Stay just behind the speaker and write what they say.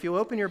If you'll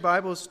open your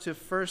Bibles to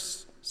 1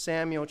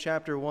 Samuel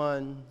chapter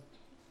 1,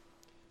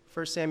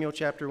 1 Samuel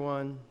chapter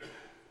 1,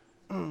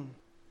 and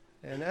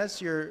as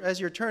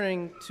you're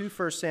turning to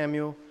 1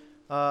 Samuel,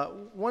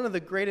 one of the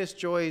greatest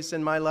joys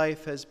in my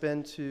life has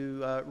been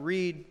to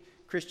read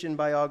Christian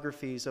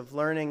biographies, of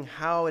learning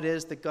how it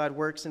is that God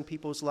works in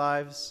people's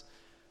lives.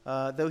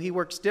 Though he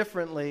works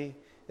differently,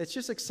 it's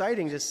just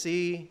exciting to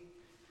see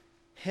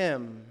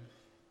him.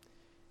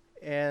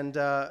 And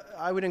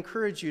I would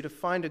encourage you to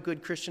find a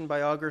good Christian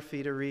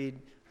biography to read.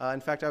 In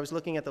fact, I was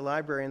looking at the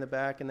library in the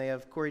back, and they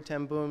have Corrie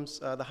ten Boom's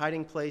The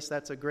Hiding Place.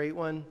 That's a great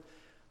one.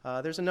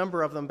 There's a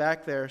number of them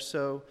back there.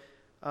 So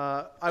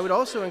I would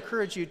also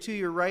encourage you, to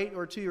your right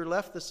or to your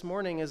left this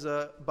morning is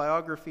a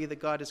biography that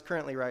God is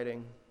currently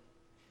writing,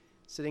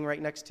 sitting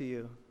right next to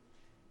you.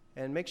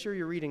 And make sure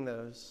you're reading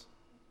those.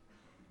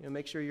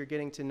 Make sure you're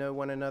getting to know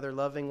one another,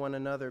 loving one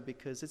another,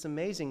 because it's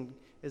amazing,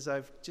 as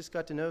I've just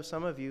got to know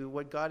some of you,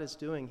 what God is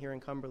doing here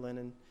in Cumberland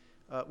and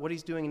what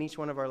he's doing in each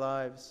one of our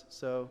lives.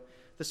 So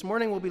this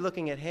morning we'll be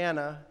looking at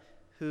Hannah,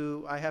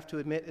 who I have to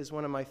admit is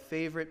one of my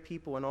favorite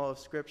people in all of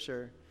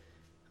Scripture.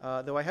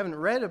 Though I haven't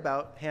read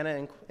about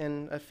Hannah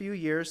in a few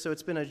years, so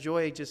it's been a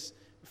joy just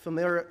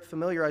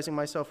familiarizing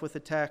myself with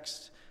the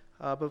text.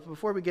 But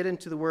before we get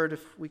into the Word,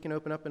 if we can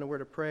open up in a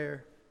word of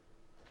prayer.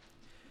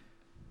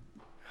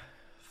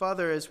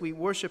 Father, as we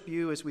worship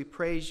you, as we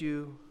praise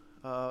you,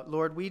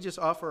 Lord, we just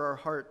offer our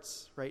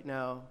hearts right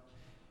now,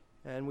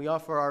 and we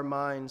offer our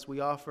minds, we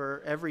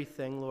offer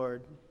everything,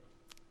 Lord,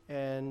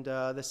 and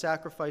the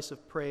sacrifice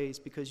of praise,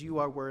 because you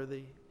are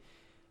worthy.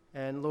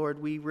 And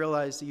Lord, we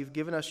realize that you've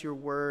given us your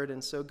word,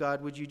 and so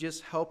God, would you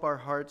just help our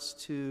hearts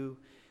to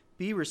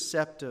be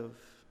receptive.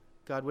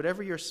 God,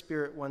 whatever your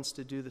Spirit wants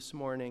to do this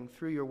morning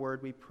through your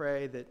word, we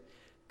pray that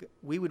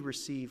we would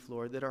receive,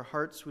 Lord, that our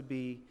hearts would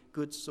be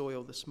good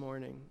soil this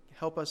morning.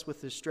 Help us with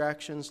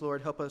distractions,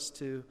 Lord. Help us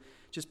to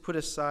just put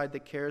aside the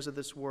cares of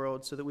this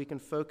world so that we can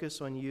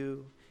focus on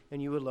you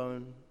and you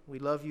alone. We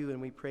love you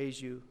and we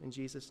praise you. In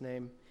Jesus'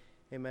 name,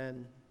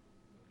 amen.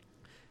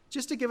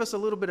 Just to give us a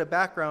little bit of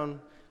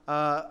background,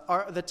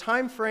 the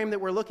time frame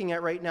that we're looking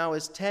at right now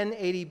is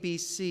 1080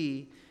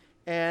 BC,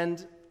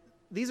 and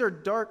these are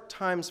dark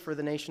times for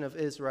the nation of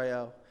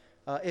Israel.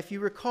 If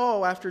you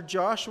recall, after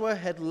Joshua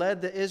had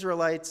led the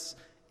Israelites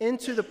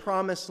into the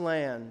promised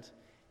land,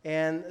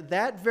 and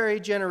that very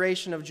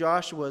generation of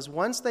Joshua's,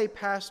 once they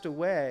passed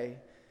away,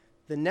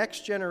 the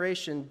next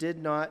generation did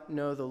not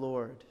know the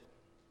Lord.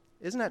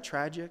 Isn't that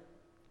tragic?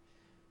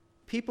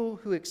 People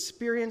who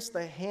experienced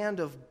the hand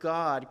of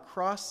God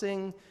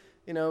crossing,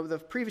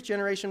 the previous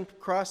generation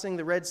crossing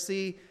the Red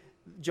Sea,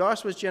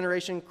 Joshua's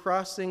generation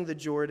crossing the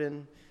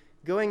Jordan,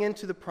 going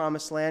into the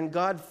promised land,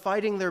 God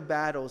fighting their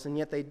battles, and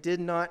yet they did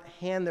not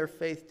hand their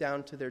faith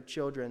down to their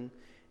children,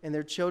 and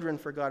their children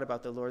forgot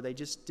about the Lord. They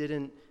just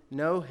didn't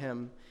know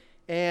him.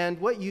 And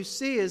what you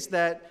see is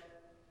that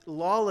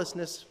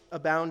lawlessness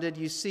abounded.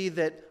 You see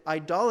that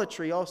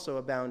idolatry also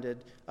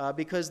abounded,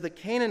 because the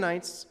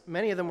Canaanites,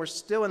 many of them were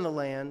still in the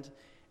land,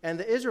 and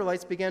the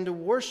Israelites began to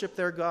worship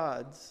their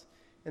gods.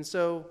 And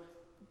so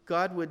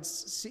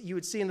you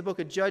would see in the book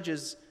of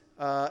Judges,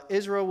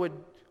 Israel would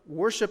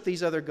worship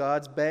these other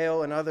gods,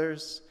 Baal and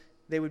others.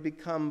 They would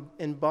become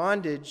in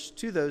bondage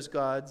to those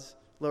gods,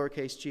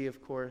 lowercase g,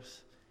 of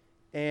course,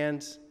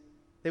 and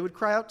they would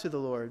cry out to the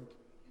Lord.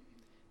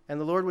 And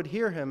the Lord would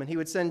hear him, and he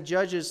would send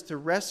judges to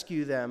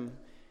rescue them.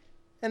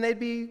 And they'd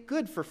be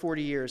good for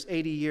 40 years,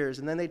 80 years,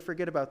 and then they'd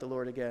forget about the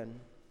Lord again.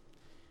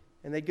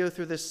 And they'd go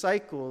through this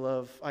cycle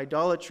of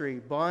idolatry,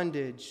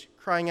 bondage,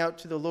 crying out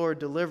to the Lord,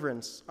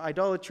 deliverance.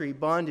 Idolatry,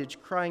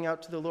 bondage, crying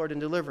out to the Lord, and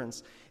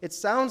deliverance. It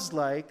sounds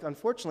like,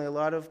 unfortunately, a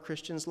lot of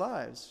Christians'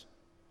 lives,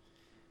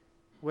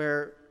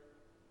 where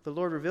the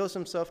Lord reveals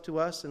himself to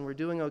us, and we're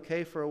doing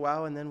okay for a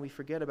while, and then we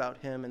forget about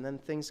him, and then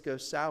things go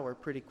sour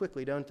pretty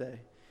quickly, don't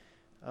they?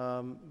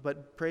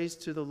 But praise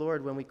to the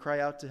Lord, when we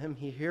cry out to him,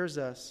 he hears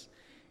us.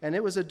 And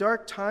it was a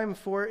dark time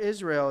for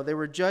Israel. There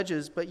were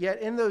judges, but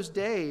yet in those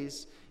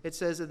days, it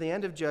says at the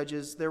end of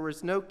Judges, there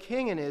was no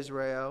king in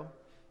Israel.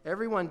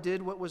 Everyone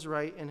did what was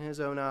right in his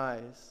own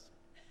eyes.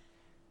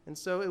 And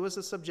so it was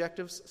a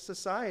subjective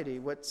society.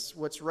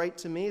 What's right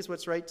to me is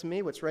what's right to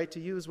me. What's right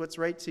to you is what's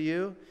right to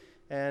you.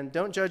 And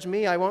don't judge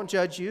me, I won't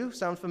judge you.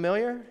 Sound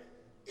familiar?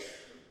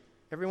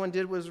 Everyone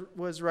did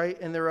was right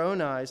in their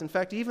own eyes. In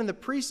fact, even the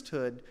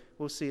priesthood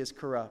we'll see is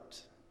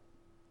corrupt.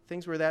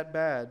 Things were that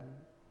bad.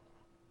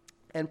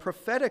 And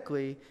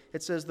prophetically,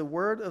 it says the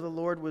word of the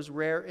Lord was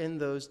rare in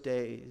those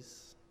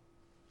days.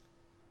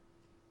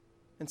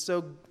 And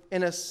so,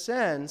 in a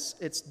sense,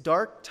 it's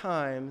dark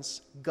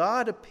times.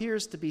 God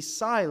appears to be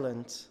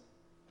silent.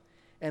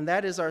 And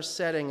that is our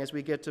setting as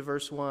we get to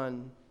verse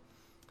 1.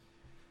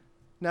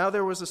 Now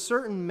there was a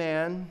certain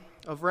man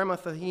of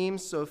Ramathaim,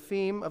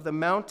 Sophim, of the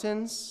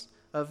mountains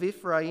of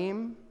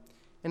Ephraim,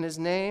 and his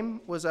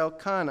name was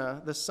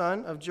Elkanah, the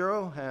son of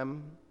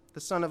Jeroham, the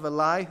son of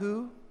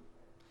Elihu,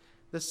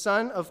 the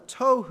son of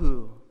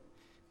Tohu.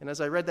 And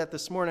as I read that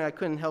this morning, I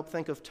couldn't help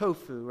think of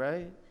tofu,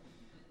 right?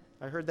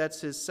 I heard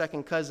that's his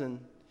second cousin.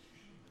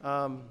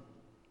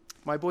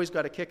 My boys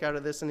got a kick out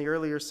of this in the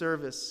earlier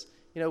service.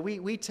 You know,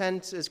 we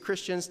tend as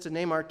Christians to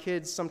name our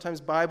kids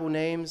sometimes Bible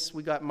names.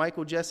 We got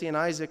Michael, Jesse, and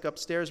Isaac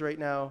upstairs right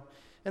now.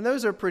 And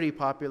those are pretty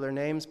popular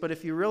names. But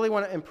if you really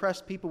want to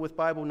impress people with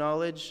Bible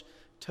knowledge,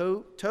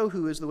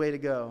 Tohu is the way to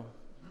go.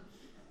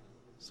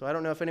 So I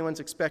don't know if anyone's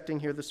expecting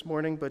here this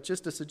morning, but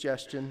just a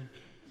suggestion.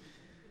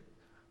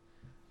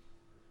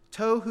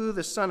 Tohu,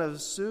 the son of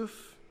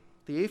Zuph,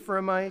 the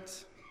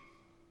Ephraimite,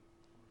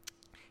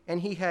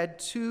 and he had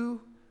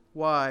 2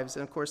 wives,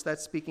 and of course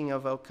that's speaking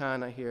of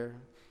Elkanah here.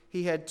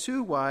 He had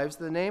 2 wives.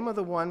 The name of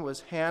the one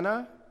was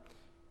Hannah,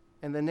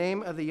 and the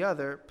name of the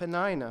other,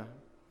 Peninnah.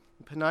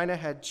 Peninnah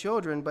had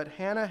children, but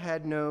Hannah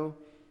had no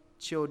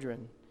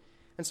children.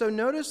 And so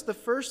notice the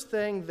first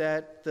thing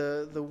that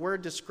the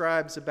word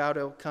describes about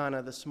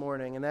Elkanah this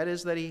morning, and that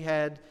is that he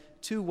had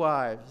 2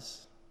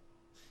 wives.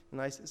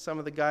 And some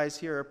of the guys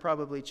here are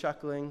probably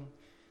chuckling.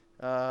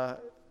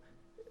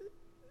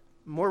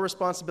 More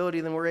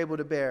responsibility than we're able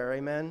to bear,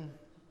 amen?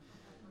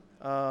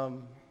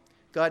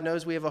 God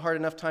knows we have a hard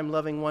enough time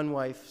loving one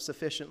wife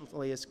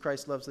sufficiently as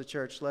Christ loves the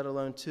church, let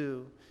alone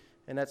 2.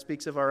 And that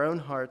speaks of our own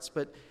hearts.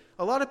 But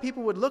a lot of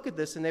people would look at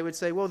this and they would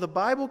say, well, the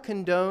Bible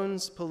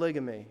condones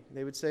polygamy.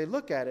 They would say,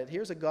 look at it.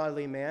 Here's a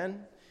godly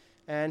man,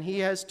 and he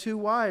has 2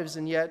 wives.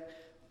 And yet,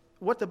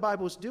 what the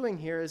Bible's doing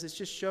here is it's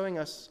just showing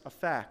us a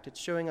fact. It's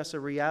showing us a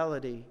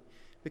reality.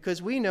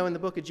 Because we know in the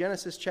book of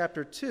Genesis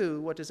chapter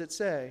 2, what does it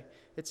say?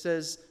 It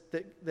says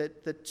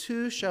that the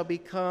 2 shall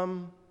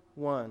become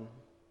 1.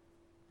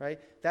 Right?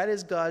 That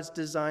is God's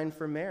design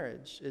for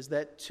marriage, is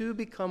that 2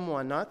 become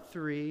 1, not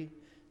 3,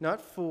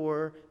 not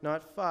 4,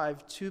 not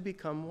 5, 2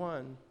 become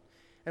 1.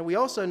 And we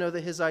also know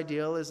that his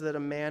ideal is that a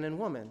man and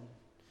woman.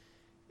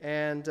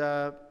 And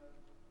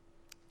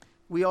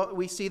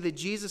we see that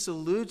Jesus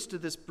alludes to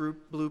this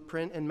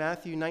blueprint in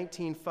Matthew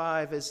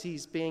 19:5 as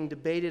he's being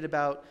debated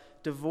about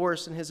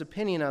divorce and his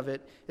opinion of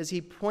it, as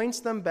he points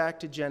them back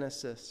to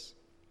Genesis.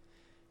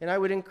 And I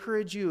would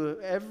encourage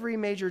you, every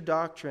major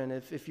doctrine,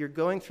 if you're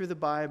going through the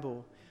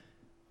Bible,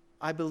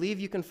 I believe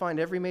you can find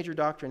every major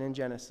doctrine in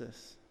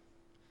Genesis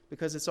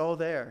because it's all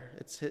there.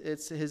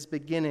 It's his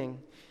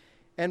beginning.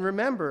 And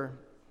remember,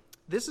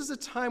 this is a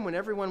time when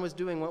everyone was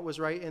doing what was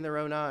right in their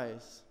own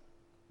eyes.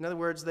 In other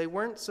words, they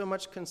weren't so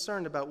much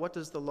concerned about what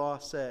does the law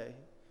say?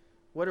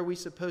 What are we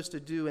supposed to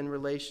do in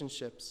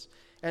relationships?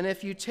 And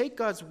if you take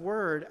God's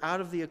word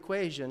out of the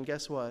equation,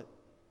 guess what?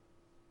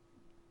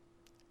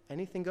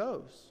 Anything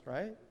goes,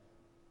 right?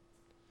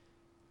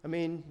 I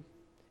mean,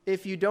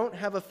 if you don't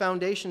have a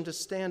foundation to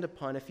stand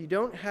upon, if you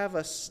don't have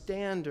a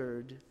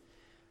standard,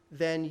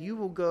 then you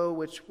will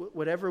go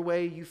whatever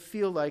way you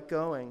feel like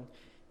going.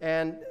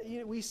 And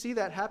we see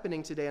that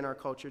happening today in our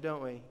culture,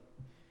 don't we?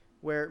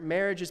 Where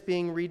marriage is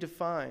being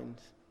redefined.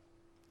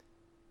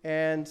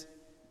 And,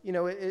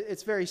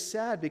 it's very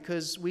sad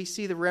because we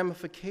see the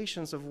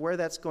ramifications of where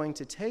that's going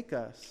to take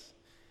us.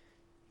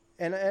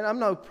 And I'm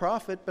no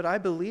prophet, but I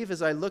believe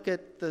as I look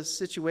at the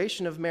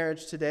situation of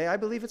marriage today, I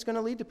believe it's going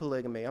to lead to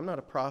polygamy. I'm not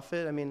a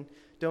prophet. I mean,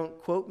 don't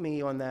quote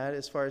me on that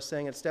as far as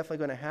saying it's definitely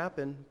going to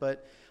happen.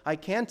 But I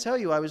can tell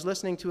you I was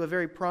listening to a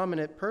very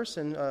prominent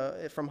person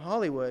from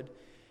Hollywood,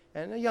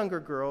 and a younger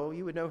girl.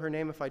 You would know her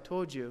name if I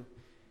told you.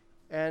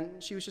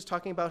 And she was just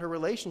talking about her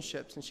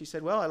relationships. And she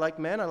said, well, I like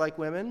men, I like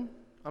women.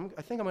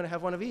 I think I'm going to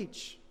have one of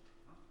each.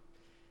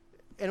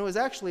 And it was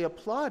actually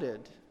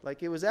applauded.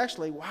 Like, it was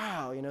actually,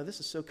 wow, this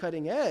is so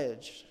cutting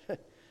edge.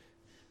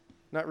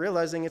 Not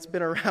realizing it's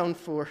been around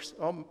for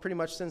pretty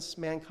much since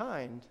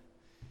mankind.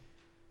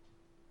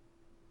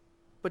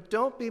 But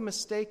don't be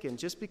mistaken.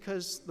 Just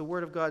because the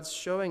Word of God's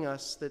showing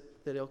us that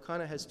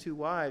Elkanah has 2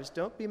 wives,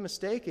 don't be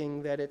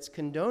mistaking that it's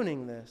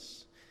condoning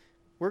this.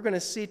 We're going to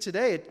see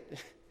today,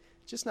 it's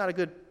just not a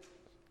good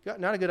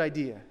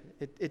idea.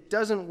 It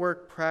doesn't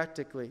work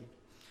practically.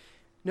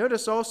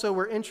 Notice also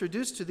we're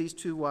introduced to these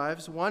 2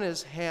 wives. One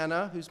is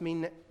Hannah,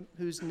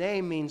 whose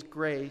name means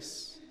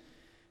grace.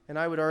 And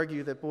I would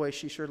argue that, boy,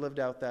 she sure lived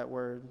out that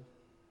word.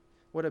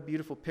 What a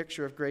beautiful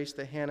picture of grace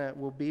that Hannah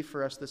will be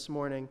for us this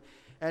morning.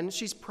 And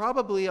she's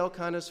probably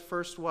Elkanah's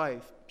first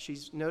wife.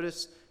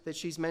 Notice that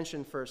she's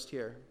mentioned first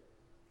here.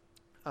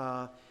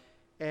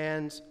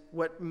 And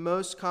what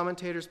most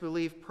commentators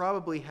believe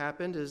probably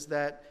happened is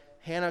that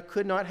Hannah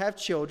could not have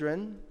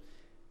children.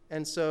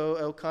 And so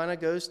Elkanah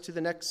goes to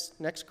the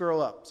next girl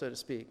up, so to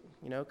speak.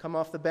 Come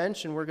off the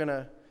bench, and we're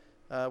gonna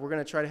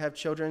try to have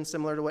children,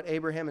 similar to what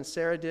Abraham and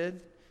Sarah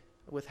did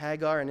with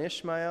Hagar and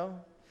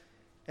Ishmael.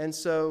 And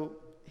so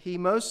he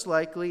most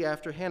likely,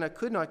 after Hannah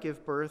could not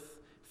give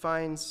birth,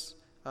 finds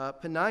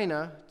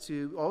Peninnah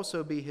to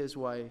also be his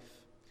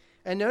wife.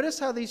 And notice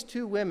how these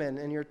 2 women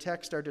in your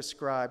text are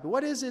described.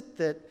 What is it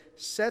that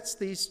sets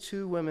these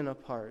 2 women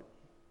apart?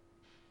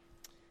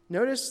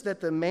 Notice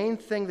that the main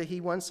thing that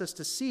he wants us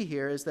to see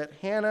here is that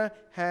Hannah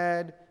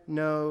had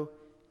no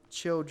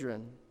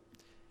children.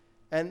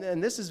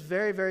 And this is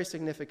very, very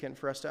significant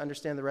for us to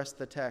understand the rest of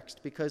the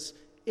text, because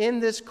in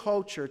this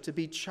culture, to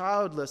be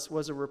childless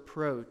was a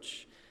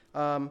reproach.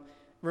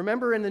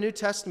 Remember in the New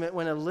Testament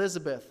when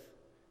Elizabeth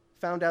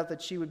found out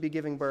that she would be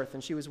giving birth,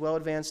 and she was well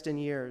advanced in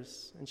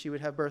years, and she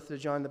would have birth to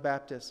John the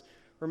Baptist.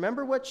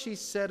 Remember what she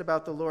said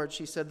about the Lord.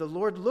 She said, "The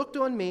Lord looked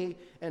on me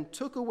and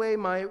took away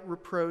my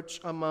reproach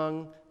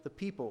among the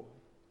people."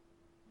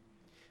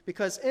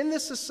 Because in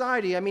this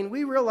society,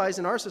 we realize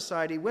in our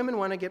society, women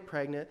want to get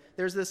pregnant.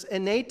 There's this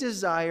innate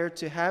desire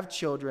to have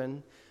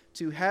children,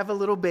 to have a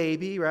little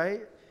baby,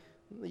 right?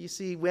 You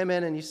see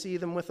women and you see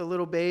them with a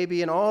little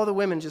baby, and all the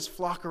women just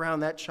flock around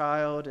that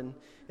child, and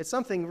it's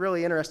something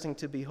really interesting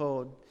to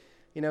behold.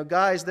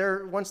 Guys,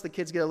 once the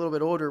kids get a little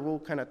bit older, we'll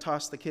kind of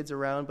toss the kids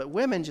around, but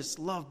women just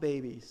love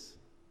babies.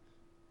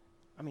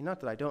 Not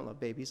that I don't love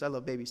babies. I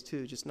love babies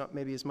too, just not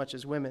maybe as much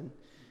as women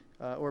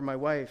or my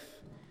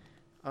wife.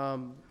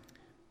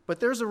 But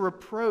there's a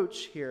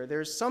reproach here.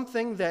 There's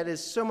something that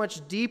is so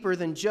much deeper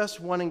than just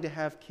wanting to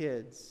have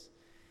kids.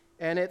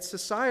 And it's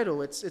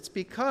societal. It's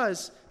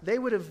because they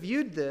would have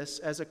viewed this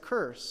as a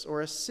curse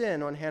or a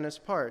sin on Hannah's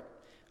part.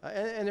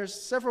 And there's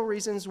several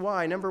reasons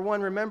why. Number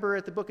one, remember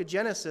at the book of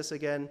Genesis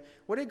again,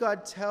 what did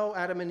God tell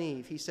Adam and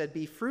Eve? He said,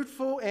 "Be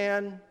fruitful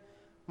and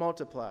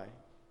multiply."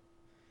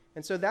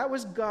 And so that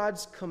was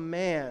God's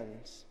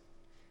command.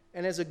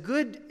 And as a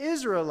good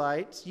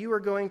Israelite, you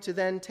are going to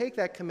then take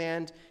that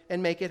command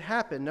and make it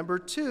happen. Number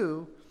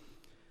two,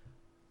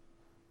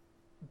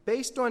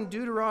 based on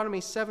Deuteronomy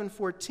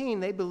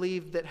 7:14, they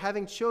believed that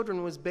having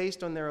children was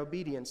based on their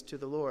obedience to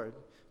the Lord.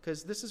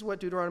 Because this is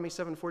what Deuteronomy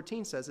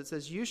 7:14 says. It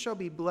says, "You shall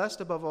be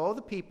blessed above all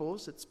the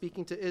peoples," it's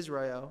speaking to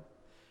Israel.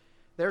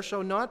 "There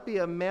shall not be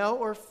a male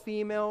or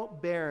female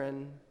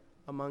barren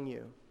among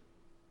you."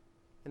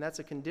 And that's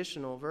a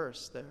conditional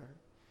verse there.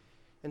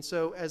 And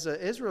so as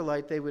an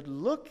Israelite, they would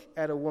look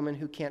at a woman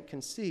who can't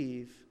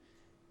conceive,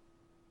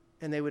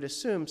 and they would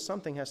assume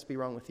something has to be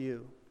wrong with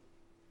you.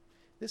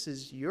 This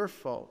is your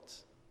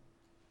fault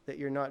that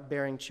you're not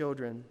bearing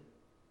children.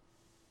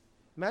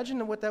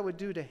 Imagine what that would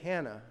do to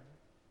Hannah.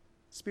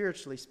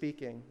 Spiritually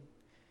speaking.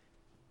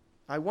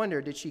 I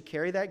wonder, did she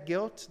carry that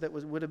guilt that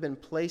would have been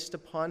placed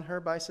upon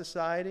her by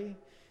society?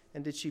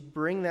 And did she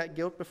bring that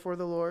guilt before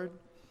the Lord?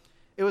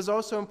 It was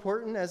also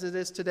important, as it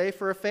is today,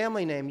 for a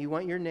family name. You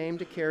want your name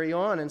to carry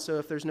on, and so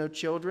if there's no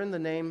children, the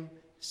name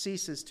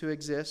ceases to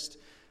exist.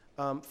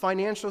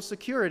 Financial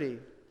security.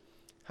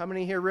 How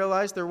many here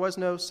realize there was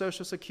no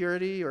Social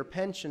Security or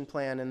pension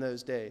plan in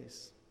those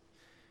days?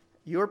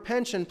 Your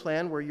pension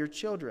plan were your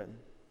children,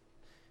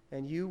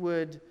 and you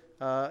would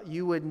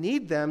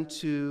need them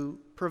to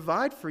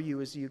provide for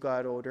you as you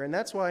got older. And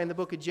that's why in the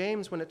book of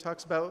James, when it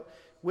talks about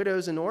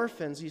widows and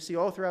orphans, you see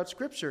all throughout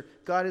Scripture,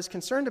 God is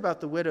concerned about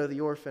the widow,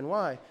 the orphan.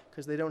 Why?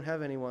 Because they don't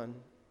have anyone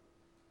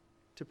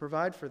to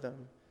provide for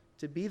them,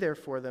 to be there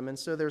for them. And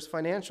so there's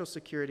financial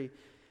security.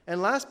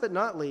 And last but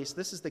not least,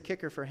 this is the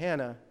kicker for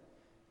Hannah.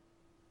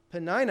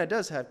 Peninnah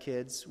does have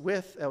kids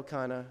with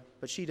Elkanah,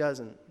 but she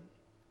doesn't.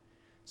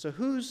 So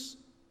whose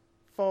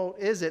fault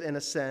is it, in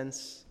a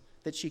sense,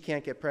 that she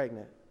can't get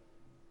pregnant?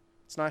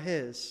 It's not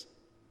his.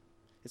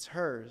 It's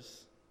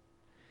hers.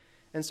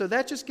 And so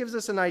that just gives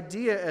us an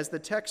idea as the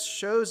text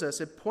shows us.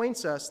 It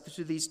points us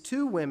to these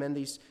two women,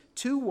 these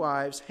two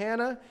wives,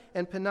 Hannah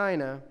and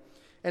Peninnah.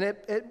 And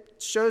it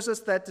shows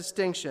us that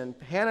distinction.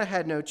 Hannah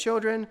had no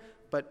children,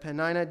 but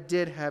Peninnah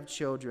did have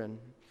children.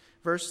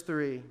 Verse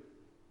 3.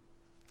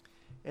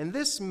 And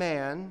this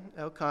man,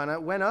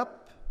 Elkanah, went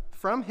up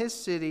from his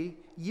city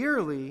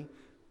yearly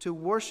to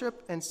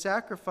worship and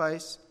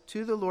sacrifice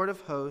to the Lord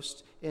of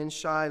hosts in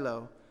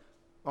Shiloh.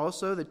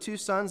 Also, the two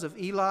sons of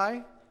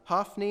Eli,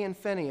 Hophni and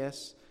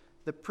Phinehas,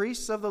 the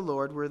priests of the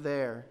Lord, were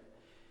there.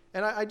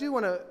 And I do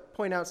want to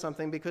point out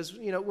something because,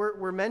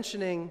 we're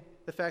mentioning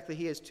the fact that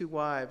he has two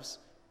wives.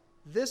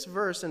 This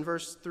verse in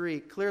verse 3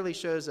 clearly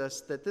shows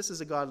us that this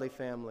is a godly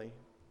family.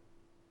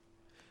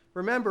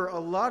 Remember, a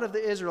lot of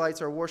the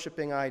Israelites are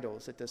worshiping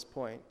idols at this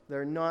point.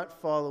 They're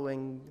not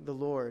following the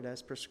Lord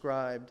as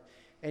prescribed.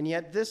 And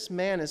yet this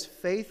man is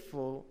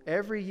faithful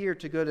every year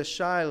to go to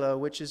Shiloh,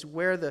 which is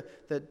where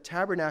the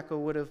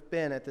tabernacle would have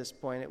been at this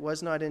point. It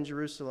was not in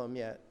Jerusalem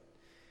yet.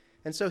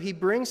 And so he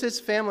brings his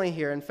family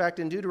here. In fact,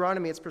 in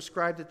Deuteronomy, it's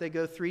prescribed that they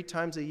go 3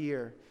 times a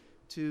year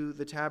to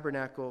the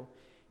tabernacle.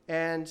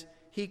 And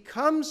he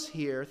comes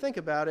here, think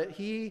about it,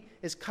 he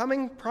is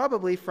coming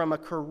probably from a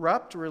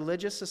corrupt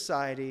religious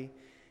society,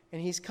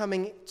 and he's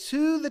coming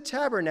to the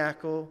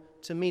tabernacle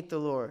to meet the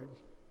Lord.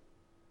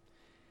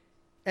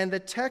 And the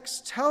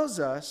text tells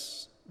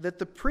us that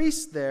the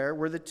priests there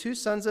were the two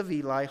sons of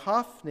Eli,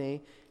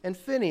 Hophni and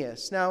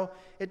Phinehas. Now,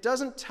 it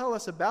doesn't tell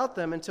us about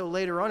them until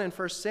later on in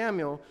 1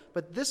 Samuel,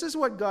 but this is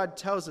what God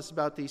tells us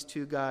about these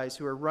two guys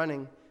who are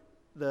running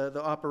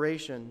the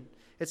operation.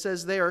 It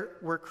says they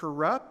were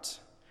corrupt,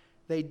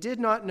 they did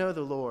not know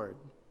the Lord.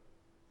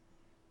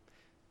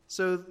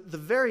 So the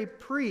very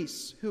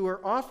priests who are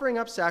offering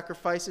up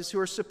sacrifices, who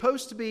are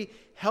supposed to be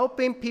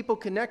helping people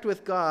connect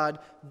with God,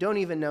 don't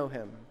even know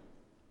him.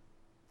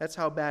 That's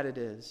how bad it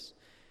is.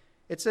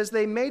 It says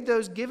they made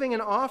those giving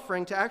an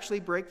offering to actually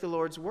break the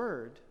Lord's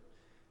word.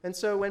 And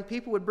so when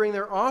people would bring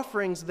their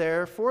offerings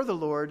there for the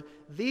Lord,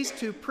 these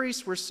two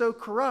priests were so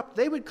corrupt,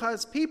 they would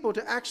cause people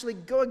to actually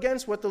go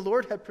against what the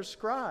Lord had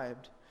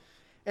prescribed.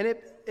 And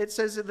it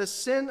says that the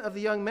sin of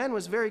the young men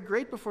was very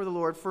great before the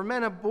Lord, for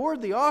men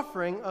abhorred the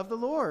offering of the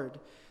Lord.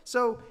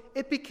 So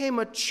it became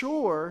a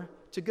chore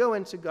to go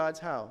into God's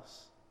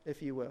house,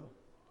 if you will.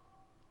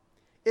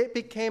 It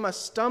became a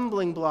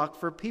stumbling block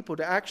for people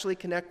to actually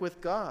connect with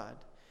God.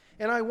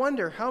 And I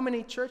wonder how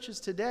many churches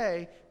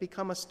today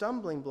become a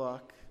stumbling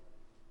block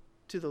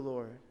to the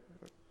Lord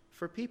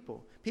for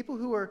people. People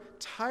who are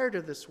tired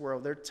of this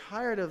world. They're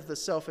tired of the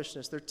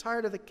selfishness. They're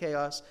tired of the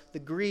chaos, the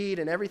greed,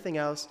 and everything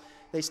else.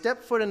 They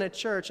step foot in a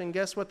church, and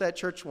guess what that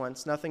church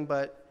wants? Nothing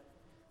but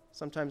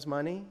sometimes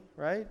money,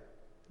 right?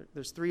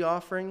 There's 3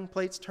 offering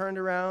plates turned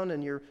around,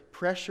 and you're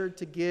pressured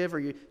to give, or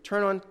you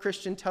turn on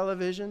Christian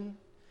television.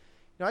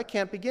 You know, I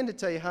can't begin to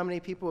tell you how many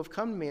people have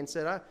come to me and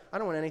said, I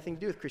don't want anything to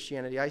do with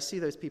Christianity. I see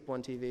those people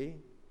on TV.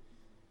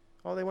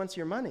 All they want is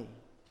your money.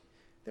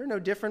 They're no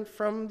different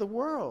from the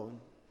world.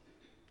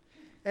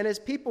 And as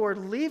people are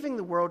leaving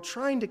the world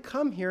trying to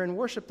come here and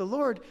worship the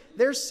Lord,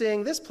 they're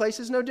seeing this place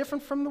is no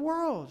different from the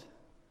world.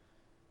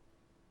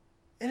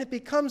 And it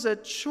becomes a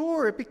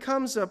chore. It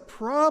becomes a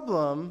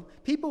problem.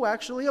 People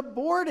actually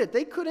abhorred it.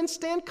 They couldn't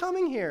stand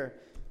coming here.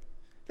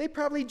 They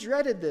probably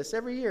dreaded this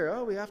every year.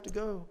 Oh, we have to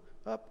go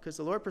up because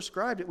the Lord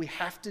prescribed it. We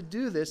have to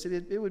do this.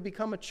 It would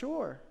become a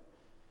chore.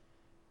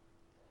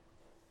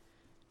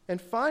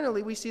 And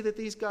finally, we see that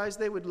these guys,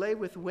 they would lay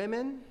with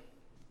women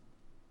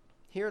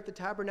here at the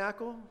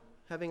tabernacle,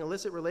 having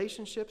illicit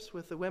relationships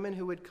with the women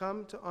who would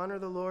come to honor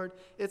the Lord.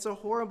 It's a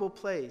horrible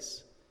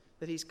place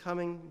that he's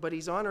coming, but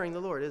he's honoring the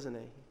Lord, isn't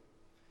he?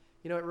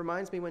 You know, it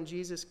reminds me when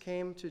Jesus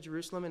came to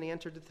Jerusalem and he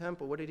entered the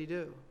temple. What did he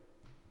do?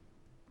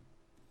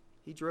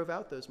 He drove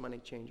out those money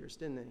changers,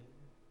 didn't he?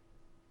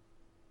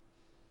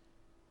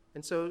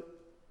 And so,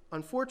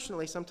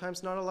 unfortunately,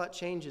 sometimes not a lot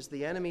changes.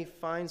 The enemy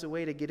finds a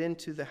way to get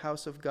into the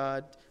house of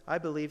God, I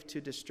believe, to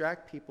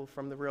distract people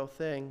from the real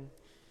thing.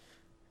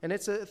 And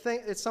it's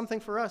something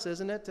for us,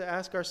 isn't it, to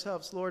ask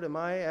ourselves, Lord, am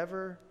I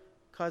ever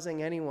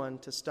causing anyone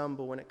to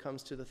stumble when it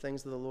comes to the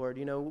things of the Lord?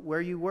 You know,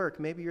 where you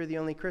work, maybe you're the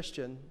only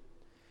Christian.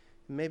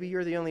 Maybe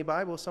you're the only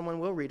Bible someone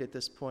will read at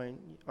this point.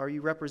 Are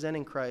you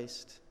representing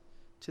Christ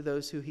to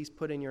those who he's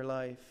put in your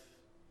life?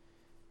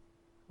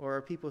 Or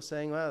are people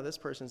saying, wow, this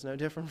person's no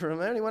different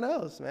from anyone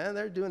else, man.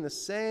 They're doing the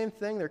same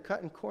thing. They're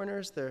cutting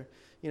corners. They're,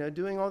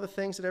 doing all the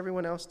things that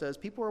everyone else does.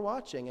 People are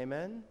watching,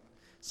 amen?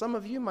 Some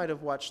of you might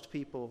have watched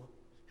people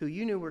who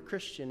you knew were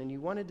Christian and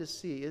you wanted to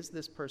see, is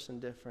this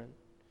person different?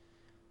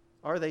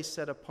 Are they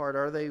set apart?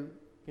 Are they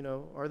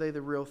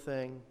the real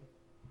thing?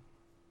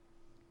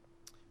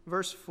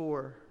 Verse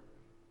 4.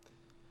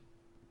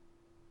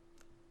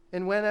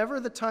 And whenever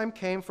the time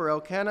came for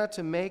Elkanah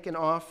to make an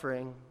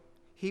offering,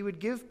 he would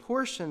give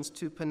portions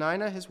to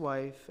Peninnah his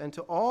wife and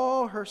to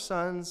all her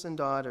sons and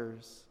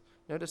daughters.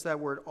 Notice that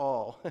word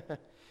all.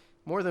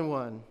 More than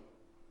one.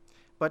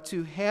 But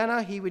to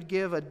Hannah he would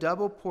give a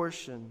double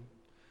portion,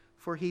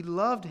 for he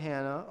loved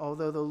Hannah,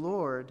 although the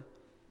Lord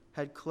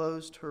had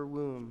closed her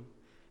womb.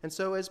 And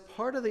so as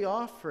part of the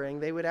offering,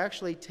 they would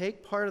actually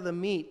take part of the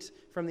meat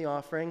from the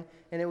offering,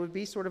 and it would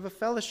be sort of a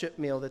fellowship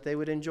meal that they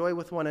would enjoy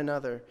with one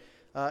another.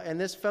 And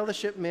this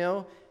fellowship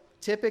meal,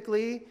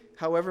 typically,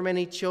 however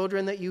many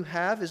children that you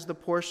have, is the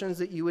portions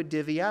that you would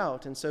divvy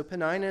out. And so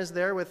Peninnah is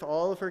there with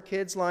all of her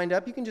kids lined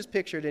up. You can just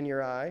picture it in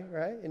your eye,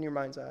 right? In your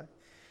mind's eye.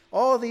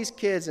 All of these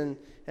kids, and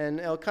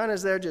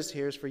Elkanah's there just,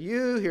 here's for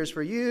you, here's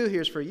for you,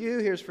 here's for you,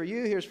 here's for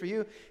you, here's for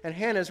you. And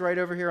Hannah's right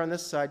over here on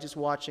this side just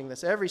watching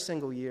this every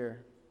single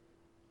year.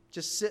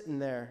 Just sitting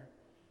there,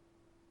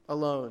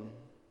 alone.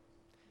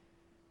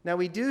 Now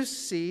we do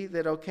see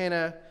that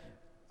Elkanah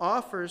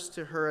offers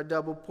to her a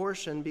double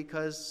portion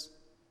because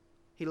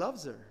he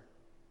loves her.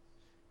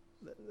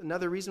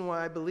 Another reason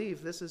why I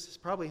believe this is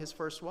probably his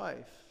first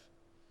wife,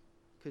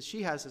 because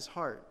she has his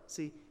heart.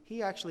 See,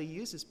 he actually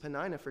uses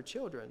Peninnah for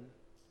children,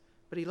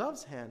 but he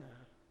loves Hannah.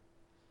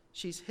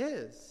 She's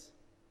his.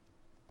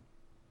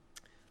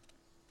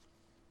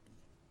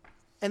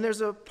 And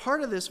there's a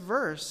part of this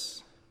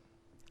verse,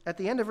 at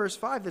the end of verse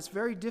 5, that's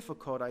very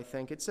difficult, I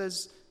think. It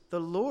says, the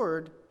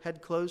Lord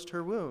had closed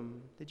her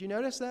womb. Did you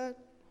notice that?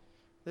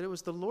 That it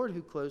was the Lord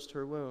who closed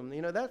her womb.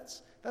 You know,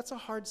 that's a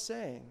hard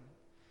saying.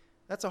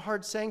 That's a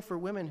hard saying for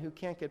women who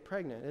can't get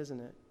pregnant, isn't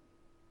it?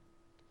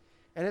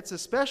 And it's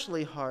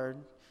especially hard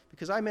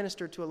because I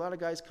minister to a lot of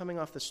guys coming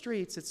off the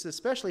streets. It's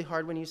especially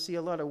hard when you see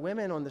a lot of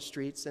women on the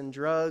streets and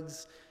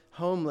drugs,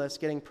 homeless,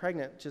 getting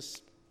pregnant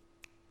just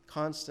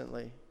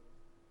constantly.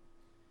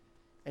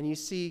 And you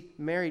see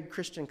married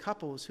Christian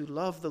couples who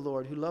love the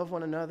Lord, who love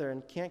one another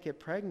and can't get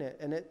pregnant.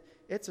 And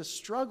it's a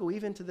struggle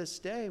even to this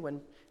day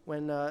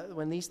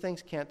when these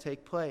things can't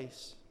take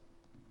place.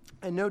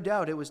 And no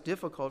doubt it was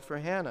difficult for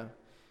Hannah.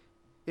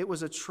 It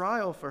was a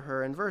trial for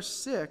her. In verse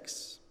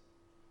 6,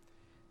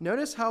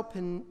 notice how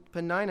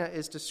Peninnah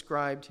is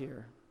described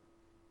here.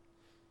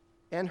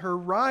 And her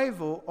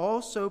rival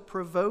also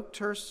provoked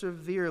her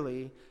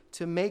severely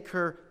to make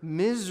her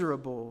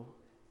miserable.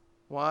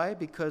 Why?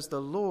 Because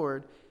the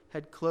Lord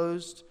had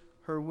closed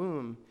her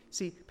womb.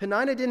 See,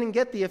 Peninnah didn't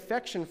get the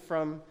affection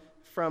from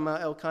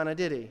Elkanah,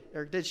 did he?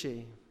 Or did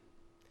she?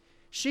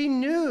 She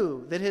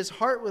knew that his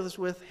heart was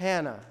with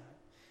Hannah.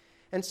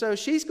 And so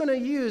she's going to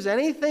use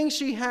anything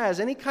she has,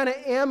 any kind of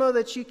ammo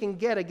that she can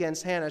get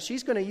against Hannah,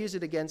 she's going to use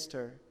it against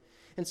her.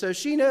 And so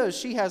she knows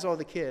she has all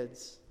the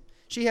kids.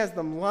 She has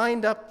them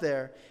lined up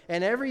there.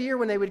 And every year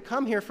when they would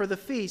come here for the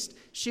feast,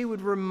 she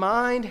would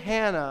remind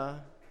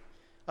Hannah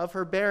of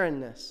her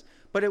barrenness.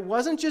 But it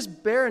wasn't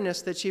just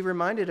barrenness that she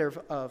reminded her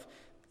of.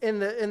 In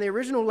the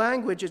original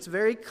language, it's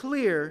very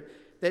clear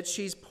that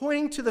she's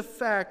pointing to the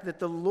fact that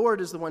the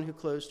Lord is the one who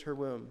closed her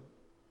womb.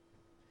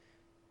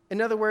 In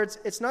other words,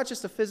 it's not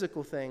just a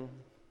physical thing,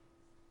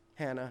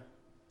 Hannah.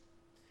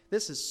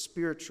 This is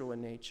spiritual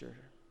in nature.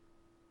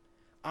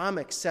 I'm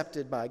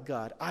accepted by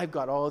God. I've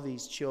got all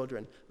these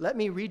children. Let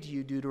me read to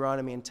you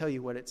Deuteronomy and tell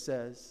you what it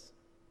says.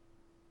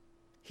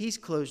 He's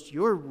closed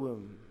your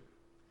womb.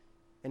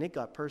 And it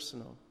got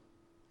personal.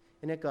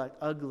 And it got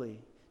ugly.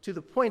 To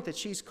the point that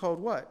she's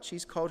called what?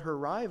 She's called her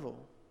rival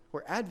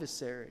or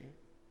adversary.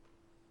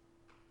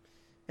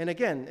 And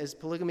again, is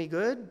polygamy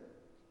good?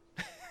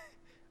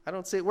 I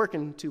don't see it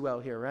working too well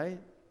here, right?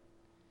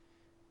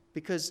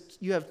 Because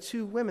you have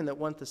two women that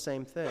want the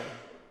same thing.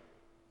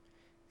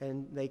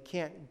 And they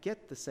can't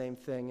get the same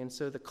thing. And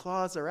so the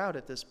claws are out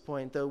at this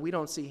point, though we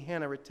don't see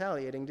Hannah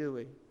retaliating, do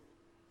we?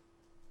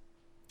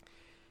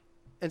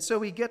 And so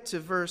we get to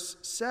verse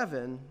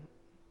 7.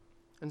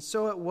 And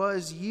so it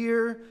was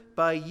year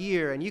by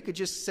year. And you could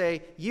just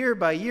say year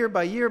by year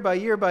by year by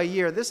year by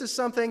year. This is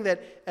something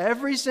that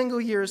every single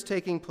year is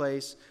taking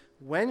place.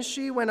 When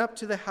she went up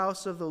to the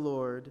house of the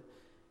Lord,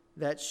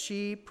 that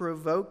she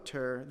provoked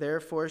her,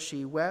 therefore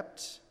she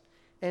wept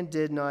and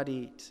did not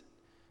eat.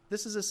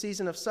 This is a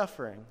season of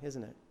suffering,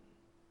 isn't it?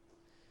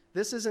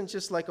 This isn't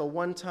just like a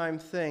one-time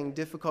thing,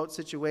 difficult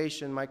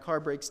situation, my car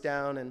breaks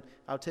down and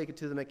I'll take it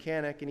to the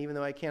mechanic, and even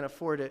though I can't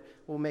afford it,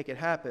 we'll make it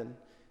happen.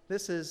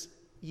 This is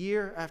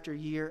year after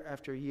year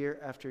after year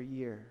after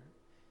year.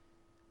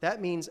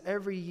 That means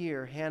every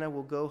year Hannah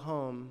will go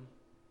home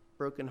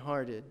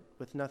brokenhearted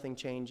with nothing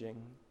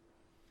changing,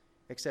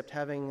 except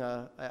having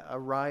a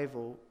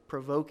rival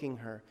provoking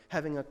her,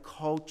 having a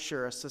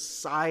culture, a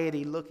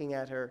society looking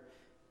at her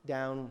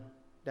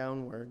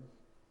downward.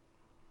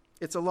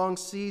 It's a long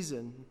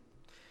season.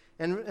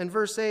 And in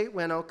verse 8,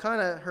 when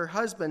Elkanah, her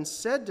husband,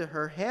 said to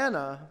her,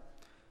 Hannah,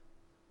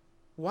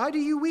 why do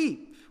you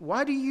weep?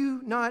 Why do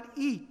you not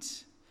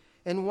eat?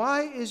 And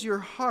why is your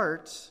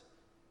heart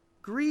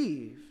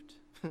grieved?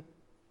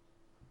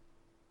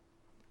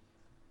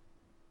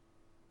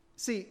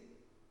 See,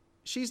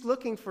 she's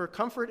looking for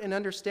comfort and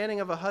understanding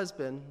of a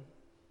husband.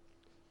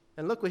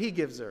 And look what he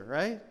gives her,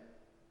 right?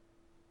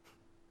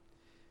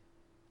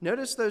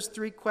 Notice those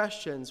three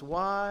questions.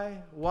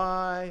 Why?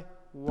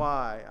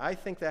 I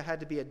think that had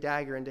to be a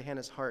dagger into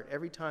Hannah's heart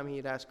every time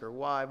he'd ask her,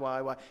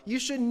 why? You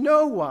should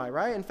know why,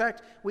 right? In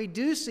fact, we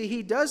do see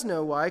he does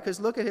know why, because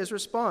look at his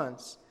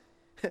response.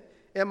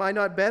 Am I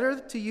not better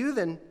to you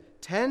than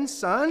 10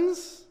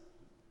 sons?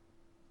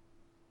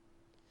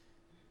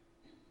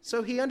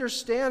 So he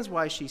understands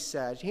why she's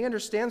sad. He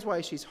understands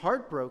why she's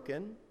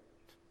heartbroken.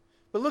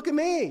 But look at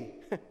me.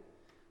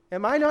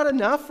 Am I not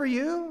enough for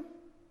you?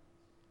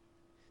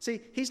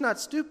 See, he's not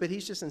stupid.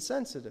 He's just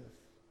insensitive.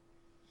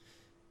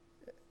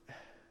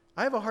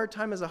 I have a hard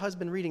time as a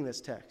husband reading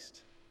this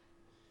text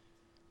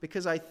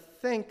because I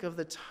think of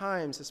the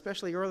times,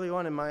 especially early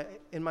on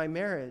in my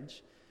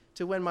marriage,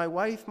 to when my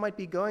wife might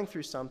be going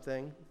through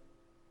something,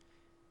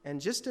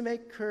 and just to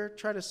make her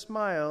try to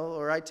smile,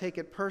 or I take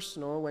it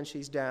personal when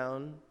she's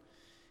down,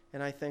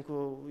 and I think,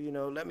 well,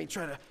 let me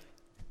try to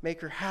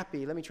make her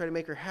happy. Let me try to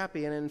make her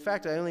happy. And in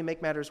fact, I only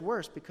make matters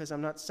worse because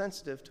I'm not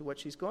sensitive to what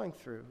she's going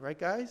through. Right,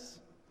 guys?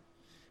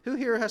 Who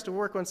here has to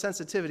work on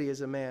sensitivity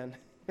as a man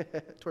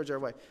towards our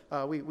wife?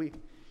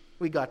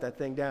 We got that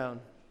thing down.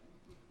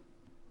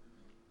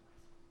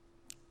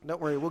 Don't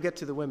worry, we'll get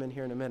to the women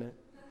here in a minute.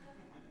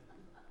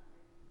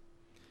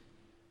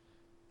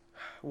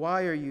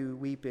 Why are you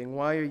weeping?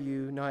 Why are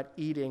you not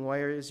eating? Why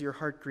is your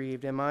heart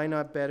grieved? Am I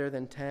not better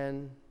than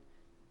 10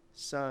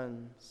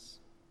 sons?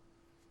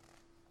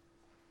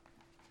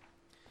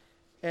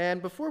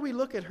 And before we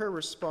look at her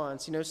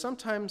response,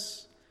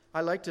 sometimes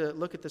I like to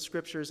look at the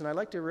scriptures and I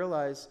like to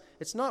realize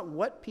it's not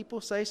what people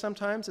say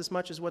sometimes as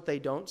much as what they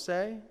don't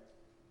say.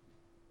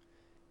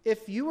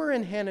 If you were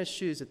in Hannah's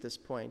shoes at this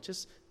point,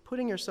 just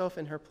putting yourself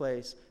in her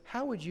place,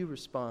 how would you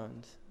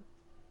respond?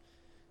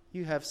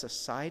 You have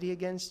society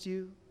against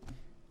you.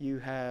 You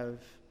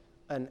have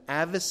an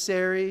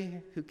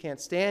adversary who can't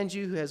stand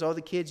you, who has all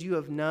the kids, you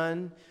have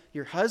none.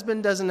 Your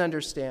husband doesn't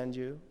understand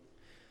you.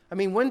 I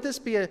mean, wouldn't this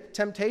be a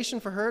temptation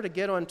for her to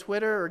get on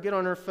Twitter or get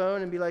on her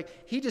phone and be like,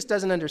 he just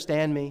doesn't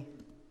understand me.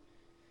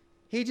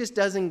 He just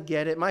doesn't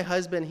get it. My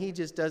husband, he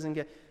just doesn't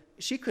get it.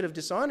 She could have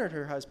dishonored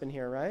her husband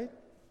here, right?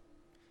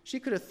 She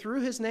could have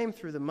threw his name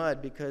through the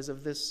mud because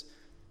of this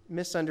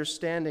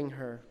misunderstanding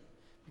her,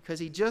 because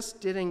he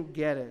just didn't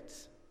get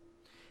it.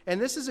 And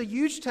this is a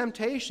huge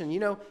temptation.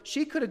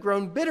 She could have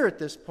grown bitter at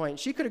this point.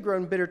 She could have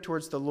grown bitter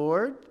towards the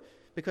Lord,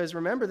 because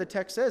remember, the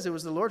text says it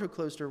was the Lord who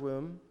closed her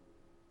womb.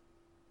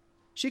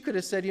 She could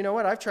have said, you know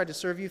what, I've tried to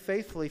serve you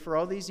faithfully for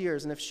all these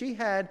years. And if she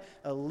had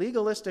a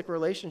legalistic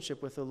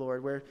relationship with the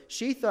Lord where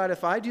she thought,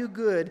 if I do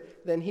good,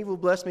 then he will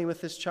bless me with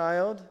this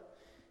child,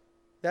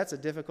 that's a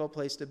difficult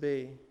place to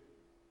be.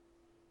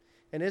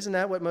 And isn't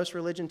that what most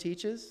religion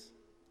teaches?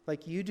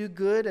 Like, you do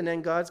good and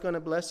then God's going to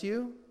bless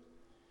you?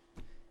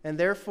 And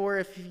therefore,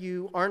 if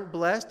you aren't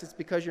blessed, it's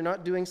because you're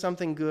not doing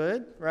something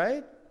good,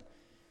 right?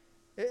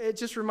 It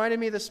just reminded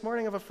me this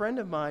morning of a friend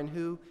of mine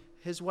who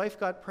his wife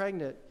got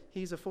pregnant.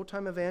 He's a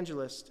full-time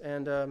evangelist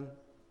and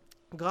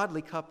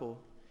godly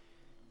couple.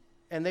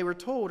 And they were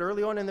told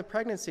early on in the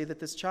pregnancy that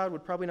this child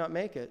would probably not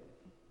make it.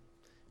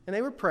 And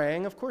they were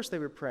praying. Of course they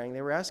were praying.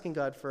 They were asking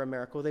God for a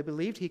miracle. They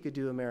believed he could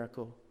do a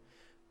miracle.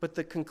 But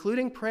the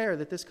concluding prayer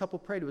that this couple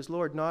prayed was,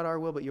 Lord, not our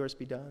will, but yours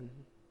be done.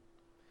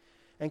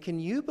 And can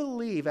you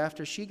believe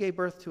after she gave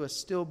birth to a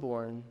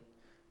stillborn,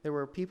 there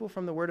were people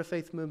from the Word of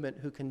Faith movement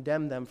who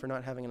condemned them for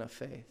not having enough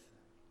faith?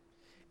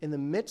 In the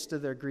midst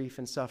of their grief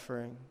and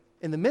suffering,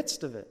 in the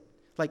midst of it,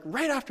 like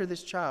right after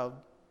this child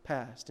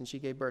passed and she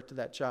gave birth to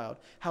that child,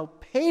 how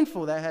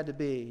painful that had to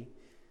be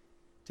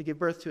to give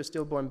birth to a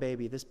stillborn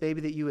baby, this baby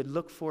that you would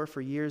look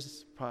for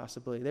years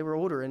possibly. They were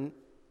older in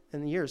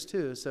years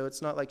too, so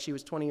it's not like she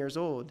was 20 years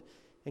old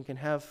and can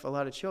have a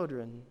lot of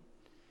children.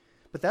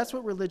 But that's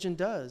what religion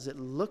does. It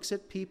looks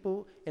at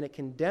people and it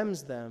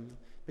condemns them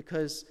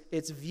because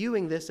it's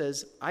viewing this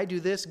as, I do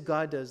this,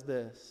 God does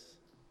this.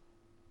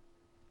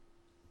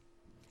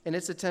 And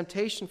it's a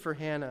temptation for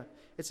Hannah.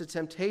 It's a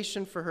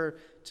temptation for her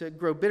to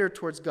grow bitter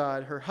towards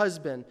God, her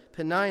husband,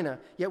 Peninnah.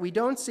 Yet we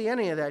don't see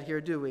any of that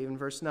here, do we, in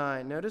verse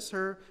 9? Notice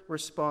her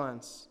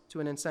response to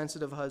an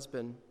insensitive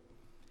husband.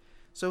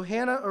 So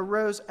Hannah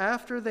arose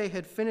after they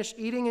had finished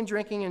eating and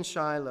drinking in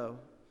Shiloh.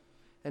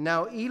 And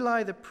now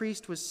Eli the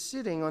priest was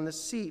sitting on the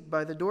seat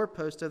by the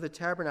doorpost of the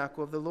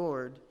tabernacle of the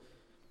Lord.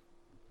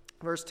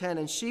 Verse 10,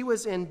 and she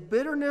was in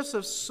bitterness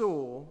of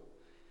soul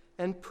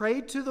and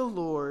prayed to the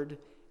Lord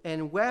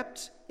and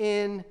wept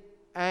in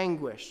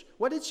anguish.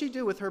 What did she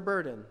do with her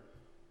burden?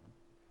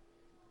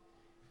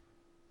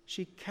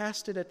 She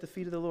cast it at the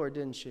feet of the Lord,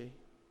 didn't she?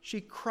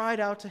 She cried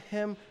out to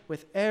him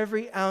with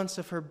every ounce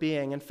of her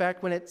being. In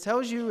fact, when it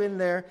tells you in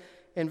there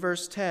in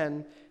verse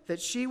 10 that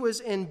she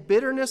was in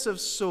bitterness of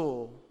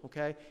soul,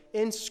 okay?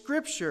 In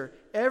Scripture,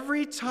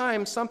 every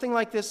time something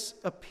like this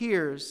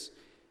appears,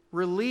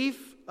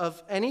 relief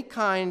of any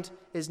kind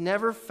is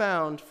never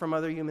found from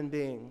other human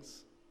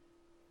beings.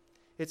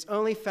 It's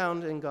only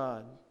found in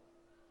God.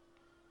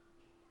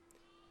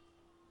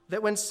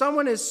 That when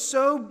someone is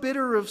so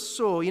bitter of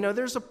soul,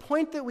 there's a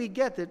point that we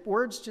get that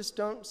words just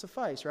don't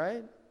suffice,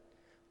 right?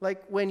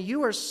 Like when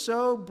you are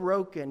so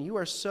broken, you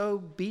are so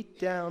beat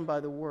down by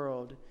the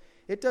world,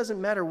 it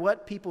doesn't matter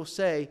what people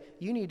say,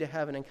 you need to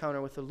have an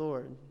encounter with the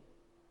Lord.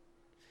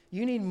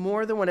 You need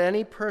more than what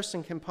any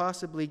person can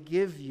possibly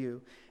give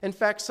you. In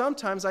fact,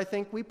 sometimes I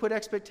think we put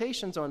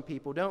expectations on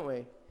people, don't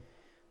we?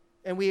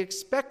 And we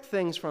expect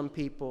things from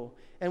people.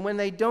 And when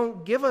they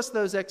don't give us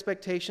those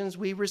expectations,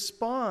 we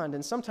respond.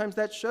 And sometimes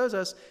that shows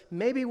us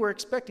maybe we're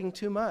expecting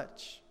too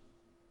much.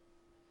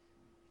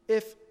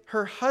 If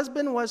her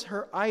husband was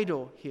her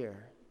idol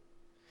here,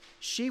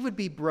 she would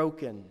be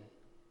broken.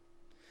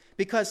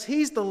 Because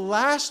he's the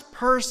last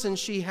person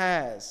she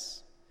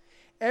has.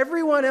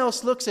 Everyone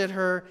else looks at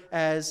her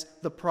as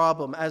the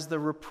problem, as the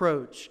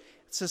reproach.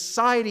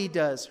 Society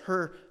does.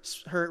 Her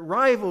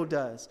rival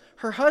does.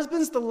 Her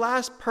husband's the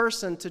last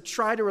person to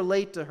try to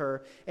relate to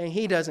her, and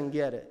he doesn't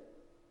get it.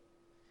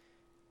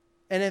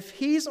 And if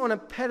he's on a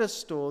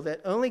pedestal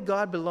that only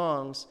God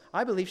belongs,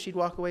 I believe she'd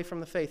walk away from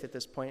the faith at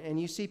this point. And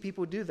you see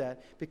people do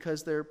that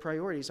because their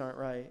priorities aren't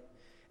right.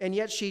 And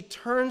yet she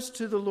turns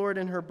to the Lord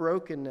in her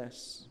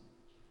brokenness.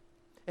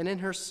 And in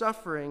her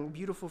suffering,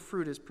 beautiful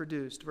fruit is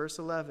produced. Verse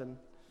 11.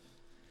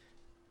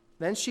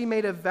 Then she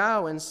made a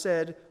vow and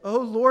said, O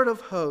Lord of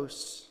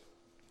hosts,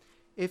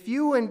 if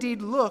you will indeed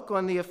look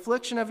on the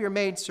affliction of your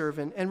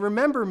maidservant and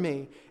remember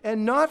me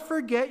and not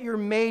forget your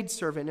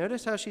maidservant.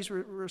 Notice how she's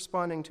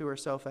responding to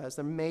herself as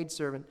the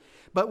maidservant.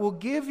 But will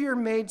give your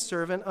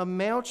maidservant a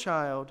male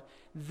child,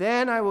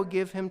 then I will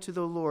give him to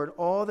the Lord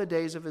all the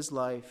days of his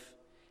life,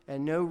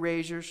 and no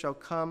razor shall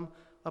come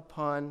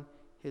upon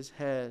his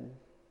head.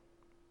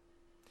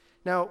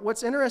 Now,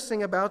 what's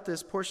interesting about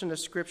this portion of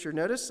Scripture,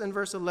 notice in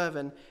verse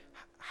 11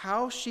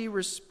 how she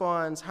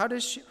responds.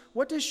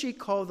 What does she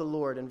call the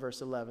Lord in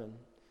verse 11?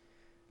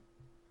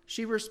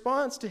 She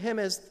responds to him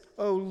as,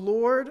 O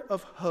Lord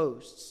of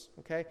hosts.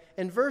 Okay?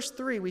 In verse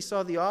 3, we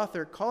saw the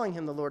author calling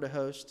him the Lord of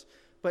hosts.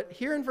 But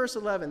here in verse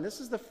 11,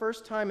 this is the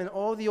first time in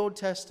all the Old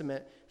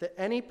Testament that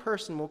any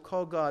person will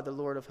call God the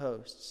Lord of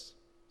hosts.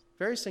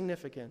 Very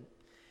significant.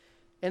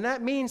 And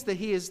that means that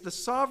he is the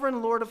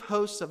sovereign Lord of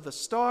hosts of the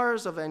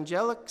stars, of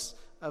angelic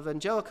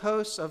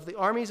hosts, of the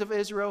armies of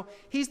Israel.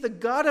 He's the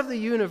God of the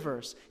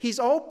universe. He's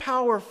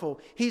all-powerful.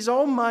 He's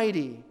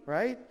almighty,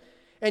 right?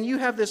 And you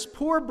have this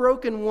poor,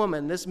 broken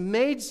woman, this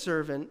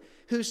maidservant,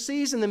 who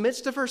sees in the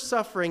midst of her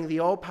suffering the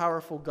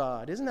all-powerful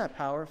God. Isn't that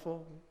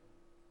powerful?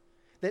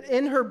 That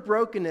in her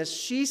brokenness,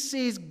 she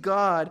sees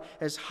God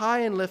as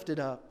high and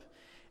lifted up.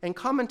 And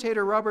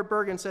commentator Robert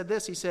Bergen said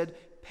this. He said,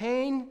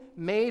 pain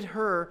made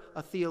her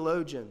a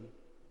theologian.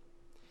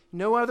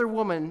 No other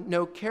woman,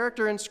 no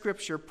character in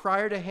Scripture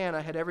prior to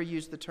Hannah had ever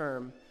used the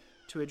term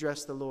to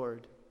address the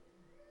Lord.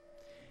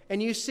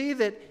 And you see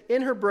that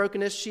in her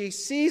brokenness, she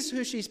sees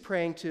who she's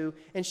praying to,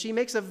 and she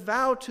makes a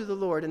vow to the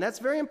Lord. And that's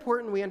very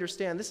important we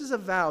understand. This is a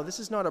vow. This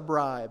is not a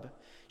bribe.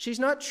 She's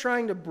not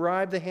trying to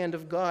bribe the hand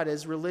of God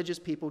as religious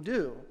people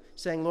do,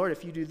 saying, Lord,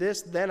 if you do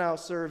this, then I'll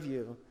serve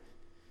you.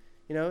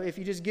 If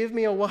you just give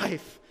me a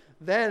wife,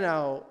 then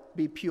I'll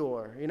be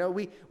pure.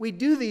 We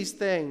do these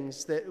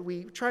things that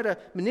we try to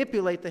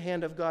manipulate the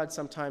hand of God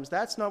sometimes.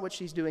 That's not what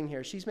she's doing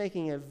here. She's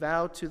making a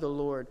vow to the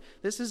Lord.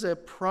 This is a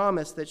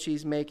promise that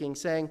she's making,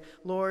 saying,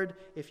 Lord,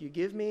 if you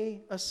give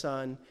me a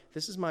son,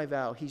 this is my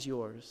vow. He's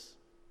yours.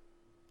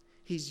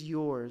 He's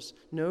yours.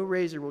 No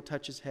razor will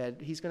touch his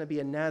head. He's going to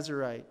be a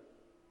Nazirite.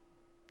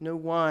 No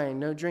wine,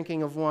 no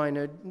drinking of wine,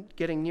 no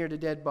getting near to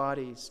dead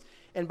bodies.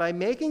 And by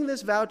making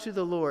this vow to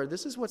the Lord,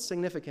 this is what's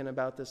significant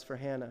about this for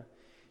Hannah.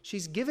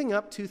 She's giving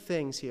up two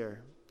things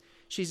here.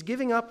 She's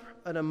giving up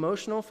an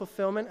emotional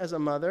fulfillment as a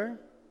mother,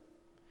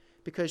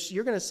 because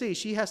you're going to see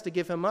she has to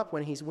give him up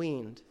when he's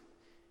weaned.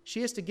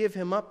 She has to give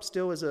him up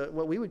still as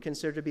what we would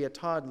consider to be a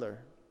toddler.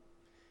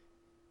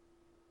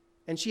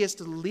 And she has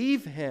to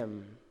leave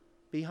him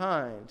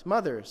behind.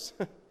 Mothers,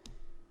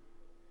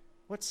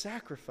 what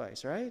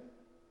sacrifice, right?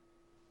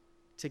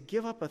 To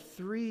give up a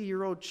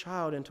 3-year-old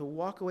child and to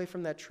walk away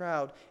from that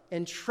child,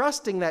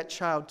 entrusting that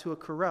child to a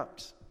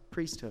corrupt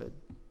priesthood,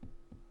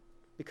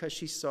 because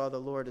she saw the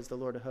Lord as the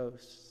Lord of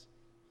hosts.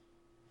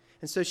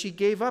 And so she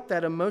gave up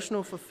that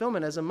emotional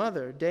fulfillment as a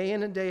mother, day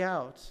in and day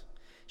out.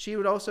 She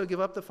would also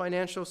give up the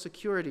financial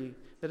security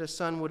that a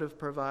son would have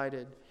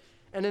provided.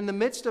 And in the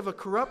midst of a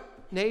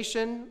corrupt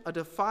nation, a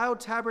defiled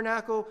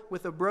tabernacle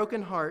with a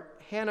broken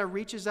heart, Hannah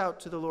reaches out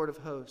to the Lord of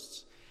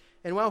hosts.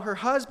 And while her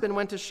husband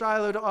went to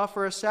Shiloh to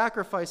offer a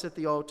sacrifice at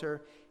the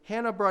altar,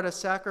 Hannah brought a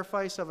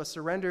sacrifice of a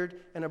surrendered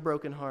and a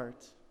broken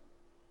heart.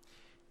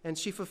 And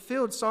she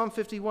fulfilled Psalm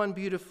 51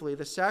 beautifully.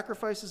 The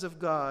sacrifices of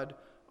God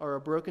are a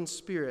broken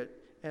spirit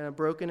and a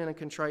broken and a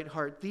contrite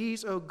heart.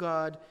 These, O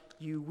God,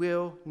 you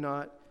will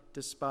not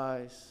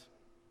despise.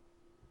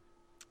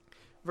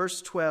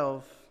 Verse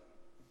 12.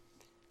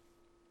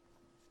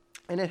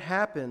 And it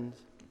happened,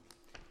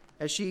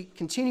 as she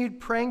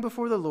continued praying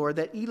before the Lord,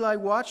 that Eli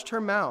watched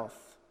her mouth.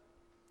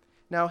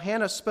 Now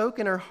Hannah spoke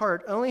in her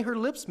heart, only her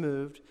lips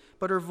moved,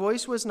 but her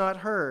voice was not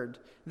heard.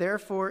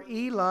 Therefore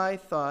Eli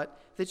thought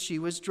that she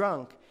was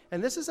drunk.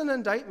 And this is an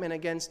indictment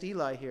against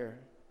Eli here,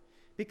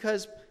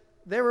 because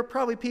there were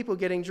probably people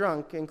getting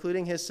drunk,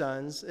 including his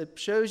sons. It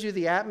shows you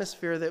the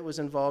atmosphere that was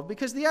involved,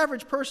 because the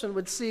average person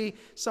would see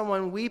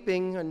someone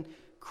weeping and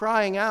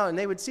crying out, and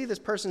they would see this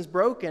person's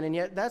broken, and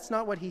yet that's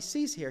not what he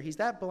sees here. He's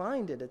that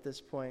blinded at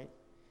this point.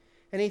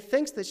 And he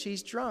thinks that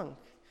she's drunk.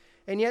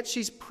 And yet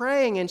she's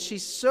praying, and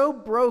she's so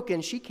broken,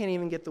 she can't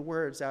even get the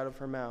words out of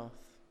her mouth.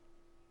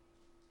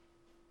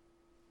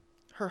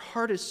 Her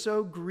heart is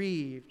so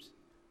grieved.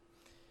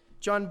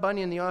 John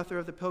Bunyan, the author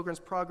of The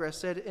Pilgrim's Progress,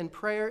 said, in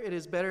prayer it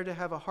is better to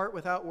have a heart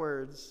without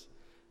words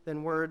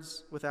than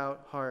words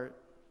without heart.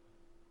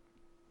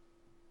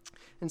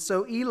 And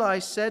so Eli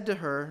said to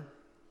her,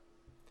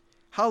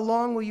 how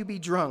long will you be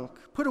drunk?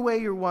 Put away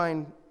your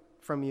wine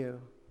from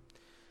you.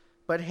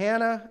 But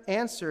Hannah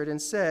answered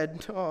and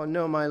said, oh,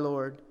 no, my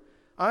Lord.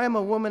 I am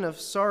a woman of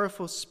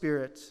sorrowful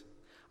spirit.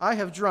 I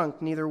have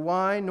drunk neither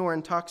wine nor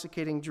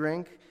intoxicating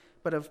drink,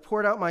 but have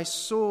poured out my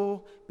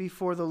soul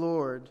before the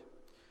Lord.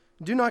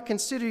 Do not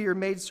consider your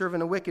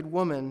maidservant a wicked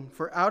woman,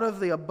 for out of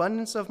the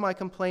abundance of my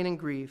complaint and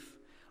grief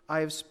I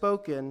have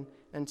spoken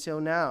until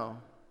now.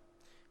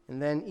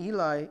 And then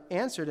Eli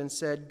answered and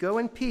said, go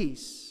in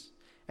peace,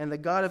 and the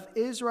God of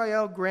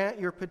Israel grant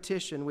your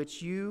petition,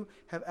 which you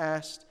have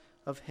asked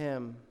of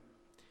him.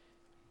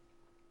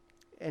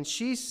 And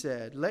she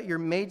said, let your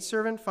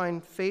maidservant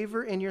find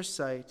favor in your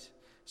sight.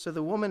 So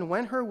the woman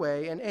went her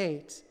way and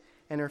ate,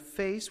 and her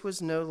face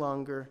was no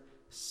longer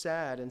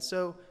sad. And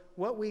so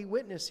what we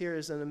witness here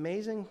is an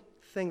amazing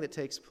thing that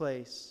takes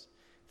place.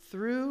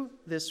 Through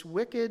this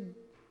wicked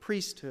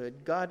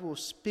priesthood, God will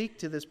speak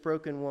to this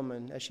broken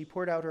woman as she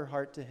poured out her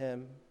heart to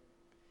him.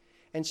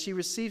 And she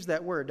receives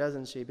that word,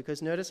 doesn't she?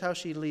 Because notice how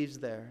she leaves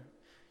there.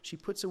 She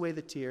puts away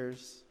the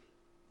tears,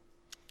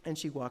 and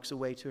she walks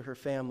away to her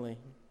family.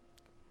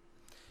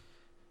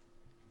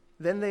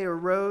 Then they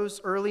arose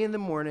early in the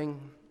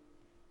morning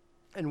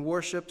and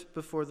worshipped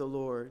before the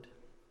Lord,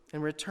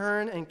 and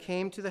returned and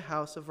came to the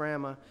house of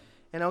Ramah.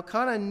 And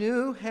Elkanah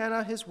knew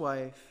Hannah his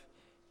wife,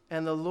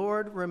 and the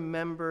Lord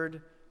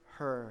remembered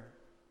her.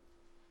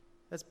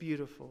 That's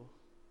beautiful.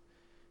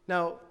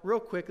 Now, real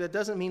quick, that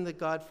doesn't mean that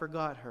God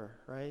forgot her,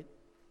 right?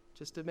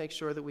 Just to make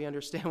sure that we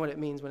understand what it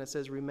means when it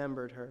says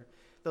remembered her.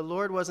 The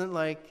Lord wasn't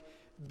like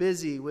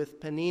busy with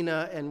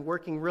Peninnah and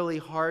working really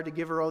hard to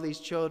give her all these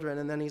children,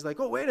 and then he's like,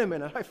 oh, wait a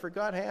minute, I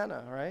forgot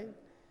Hannah, right?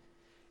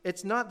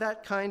 It's not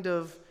that kind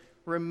of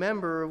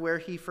remember where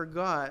he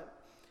forgot.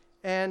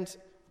 And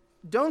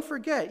don't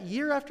forget,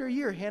 year after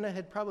year, Hannah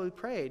had probably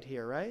prayed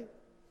here, right?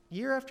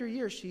 Year after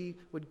year, she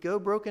would go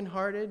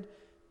brokenhearted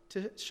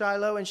to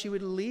Shiloh, and she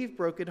would leave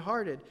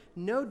brokenhearted.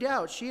 No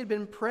doubt she had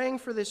been praying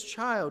for this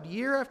child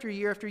year after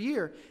year after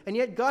year, and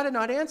yet God had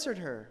not answered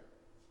her.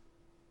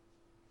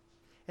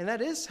 And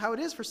that is how it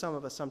is for some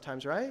of us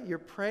sometimes, right? You're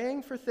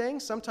praying for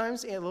things.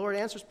 Sometimes the Lord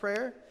answers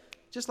prayer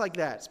just like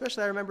that.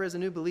 Especially I remember as a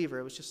new believer,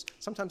 it was just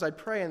sometimes I'd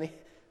pray and the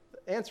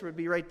answer would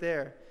be right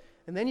there.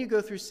 And then you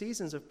go through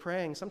seasons of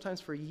praying,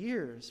 sometimes for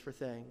years for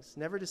things,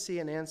 never to see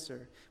an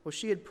answer. Well,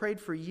 she had prayed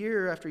for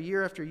year after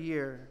year after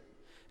year.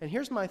 And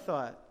here's my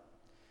thought.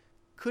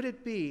 Could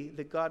it be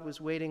that God was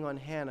waiting on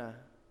Hannah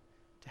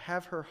to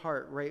have her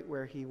heart right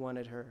where he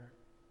wanted her?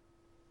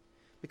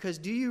 Because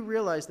do you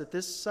realize that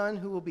this son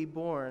who will be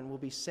born will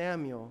be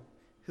Samuel,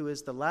 who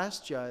is the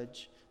last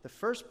judge, the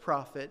first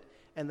prophet,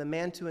 and the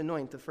man to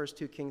anoint the first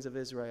 2 kings of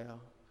Israel?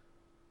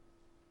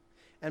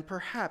 And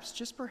perhaps,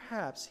 just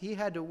perhaps, he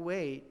had to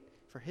wait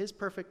for his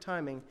perfect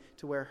timing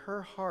to where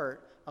her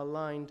heart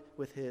aligned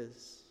with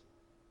his.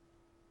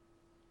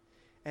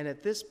 And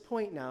at this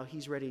point now,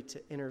 he's ready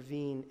to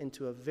intervene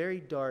into a very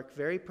dark,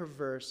 very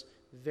perverse,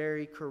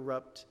 very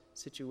corrupt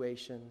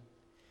situation.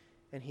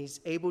 And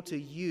he's able to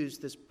use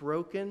this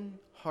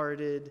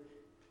broken-hearted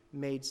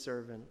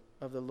maidservant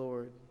of the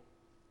Lord.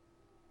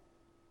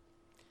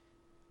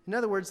 In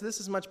other words, this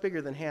is much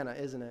bigger than Hannah,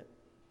 isn't it?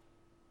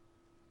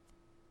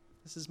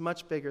 This is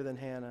much bigger than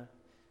Hannah.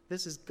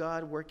 This is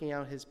God working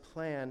out his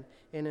plan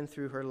in and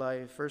through her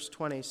life. Verse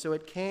 20, so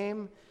it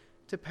came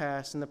to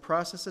pass in the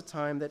process of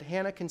time that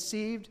Hannah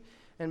conceived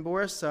and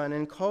bore a son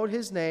and called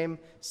his name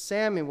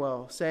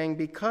Samuel, saying,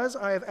 because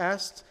I have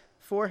asked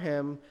for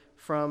him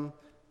from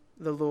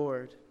the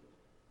Lord.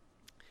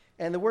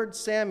 And the word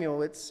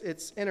Samuel, it's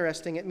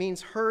interesting. It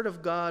means heard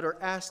of God or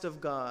asked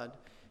of God.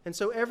 And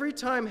so every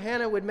time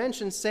Hannah would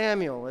mention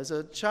Samuel as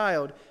a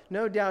child,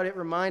 no doubt it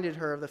reminded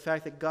her of the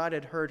fact that God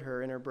had heard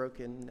her in her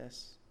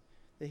brokenness,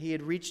 that he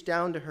had reached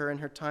down to her in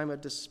her time of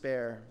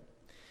despair.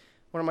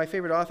 One of my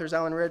favorite authors,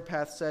 Alan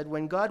Redpath, said,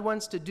 when God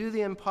wants to do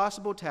the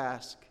impossible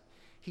task,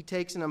 he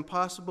takes an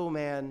impossible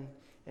man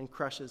and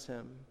crushes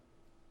him.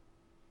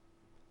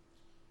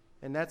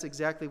 And that's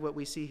exactly what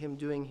we see him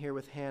doing here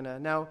with Hannah.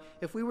 Now,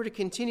 if we were to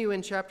continue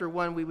in chapter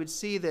 1, we would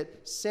see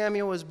that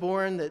Samuel was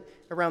born, that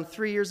around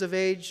 3 years of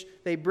age,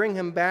 they bring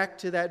him back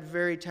to that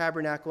very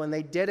tabernacle and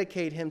they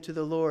dedicate him to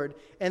the Lord.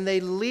 And they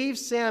leave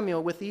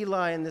Samuel with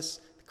Eli in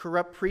this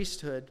corrupt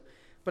priesthood.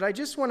 But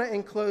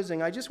in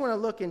closing, I just want to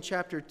look in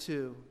chapter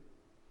 2.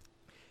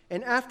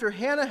 And after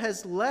Hannah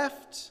has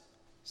left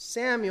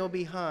Samuel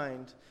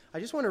behind, I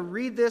just want to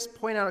read this,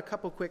 point out a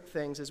couple quick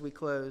things as we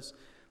close.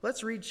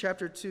 Let's read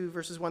chapter 2,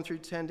 verses 1 through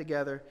 10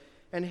 together.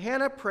 And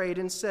Hannah prayed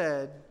and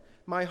said,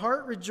 my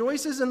heart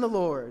rejoices in the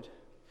Lord.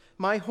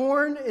 My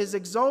horn is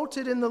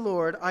exalted in the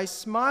Lord. I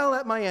smile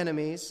at my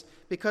enemies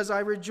because I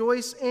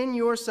rejoice in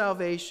your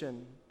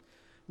salvation.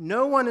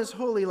 No one is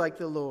holy like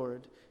the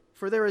Lord,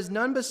 for there is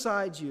none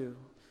besides you,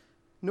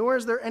 nor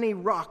is there any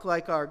rock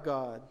like our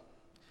God.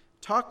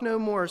 Talk no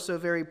more so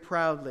very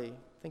proudly.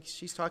 I think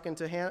she's talking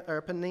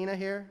to Peninnah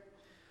here.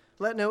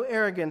 Let no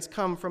arrogance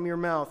come from your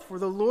mouth, for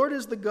the Lord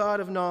is the God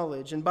of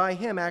knowledge, and by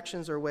him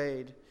actions are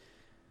weighed.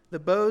 The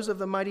bows of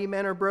the mighty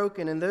men are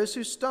broken, and those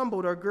who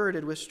stumbled are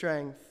girded with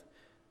strength.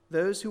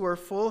 Those who are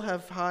full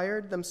have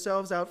hired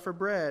themselves out for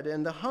bread,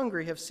 and the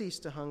hungry have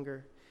ceased to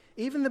hunger.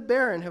 Even the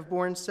barren have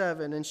borne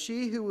 7, and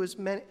she who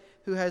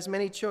has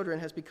many children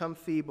has become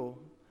feeble.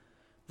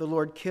 The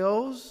Lord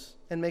kills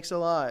and makes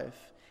alive.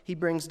 He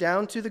brings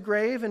down to the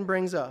grave and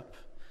brings up.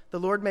 The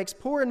Lord makes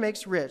poor and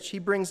makes rich. He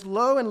brings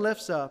low and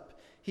lifts up.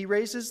 He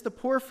raises the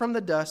poor from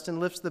the dust and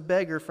lifts the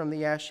beggar from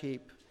the ash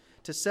heap,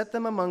 to set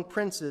them among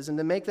princes and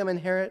to make them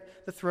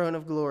inherit the throne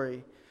of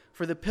glory.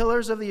 For the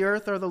pillars of the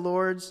earth are the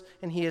Lord's,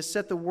 and he has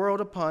set the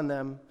world upon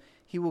them.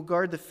 He will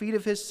guard the feet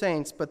of his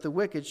saints, but the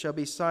wicked shall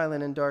be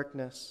silent in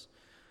darkness.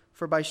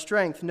 For by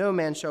strength no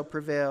man shall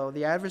prevail.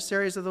 The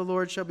adversaries of the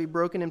Lord shall be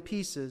broken in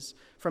pieces.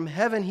 From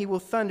heaven he will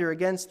thunder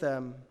against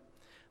them.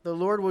 The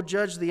Lord will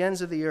judge the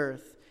ends of the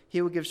earth. He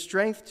will give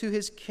strength to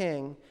his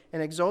king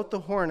and exalt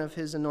the horn of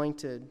his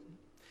anointed.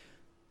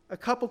 A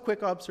couple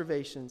quick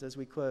observations as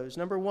we close.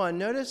 Number 1,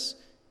 notice,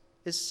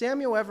 is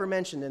Samuel ever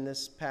mentioned in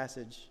this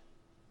passage?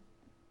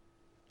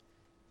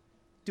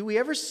 Do we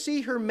ever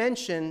see her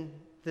mention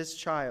this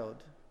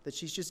child, that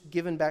she's just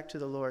given back to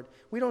the Lord?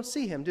 We don't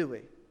see him, do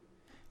we?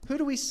 Who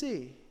do we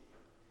see?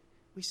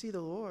 We see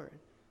the Lord.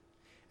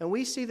 And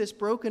we see this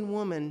broken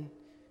woman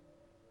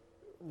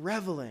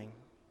reveling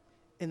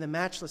in the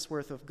matchless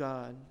worth of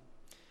God.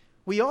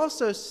 We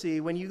also see,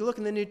 when you look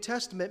in the New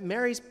Testament,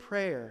 Mary's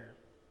prayer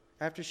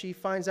after she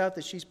finds out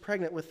that she's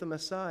pregnant with the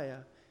Messiah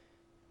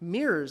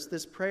mirrors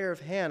this prayer of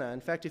Hannah. In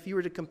fact, if you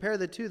were to compare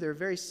the two, they're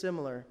very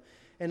similar.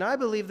 And I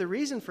believe the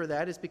reason for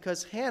that is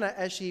because Hannah,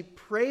 as she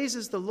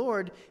praises the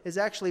Lord, is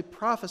actually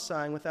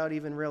prophesying without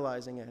even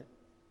realizing it.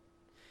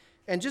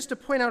 And just to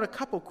point out a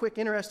couple quick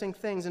interesting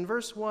things, in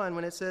verse 1,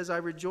 when it says, I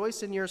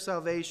rejoice in your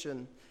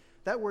salvation,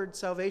 that word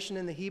salvation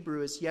in the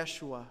Hebrew is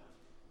Yeshua.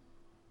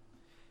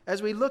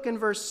 As we look in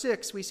verse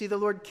 6, we see the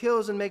Lord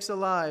kills and makes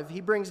alive.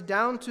 He brings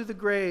down to the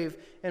grave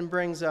and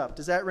brings up.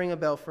 Does that ring a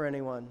bell for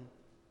anyone?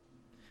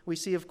 We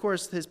see, of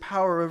course, his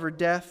power over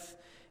death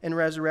and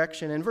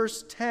resurrection. In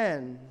verse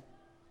 10,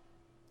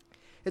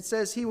 it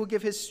says, he will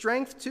give his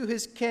strength to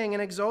his king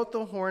and exalt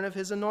the horn of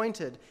his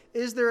anointed.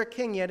 Is there a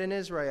king yet in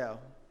Israel?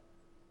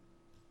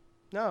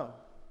 No.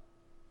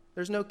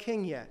 There's no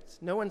king yet.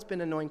 No one's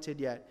been anointed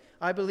yet.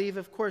 I believe,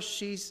 of course,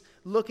 she's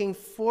looking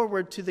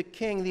forward to the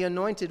king, the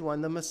anointed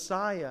one, the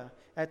Messiah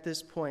at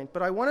this point.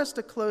 But I want us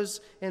to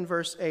close in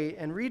verse 8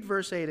 and read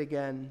verse 8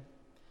 again.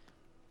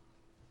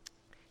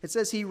 It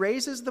says, he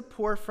raises the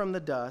poor from the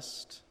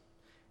dust,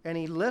 and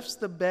he lifts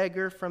the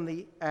beggar from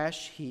the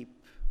ash heap.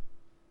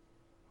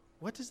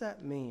 What does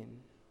that mean?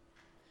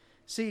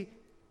 See,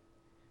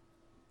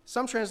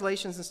 some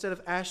translations, instead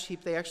of ash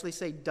heap, they actually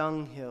say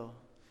dunghill.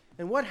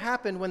 And what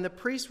happened when the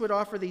priests would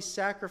offer these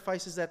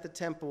sacrifices at the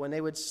temple, and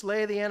they would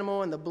slay the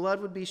animal and the blood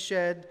would be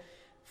shed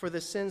for the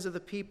sins of the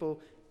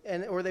people,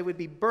 or they would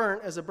be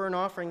burnt as a burnt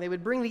offering, they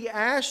would bring the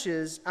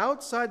ashes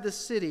outside the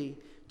city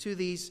to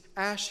these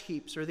ash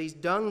heaps or these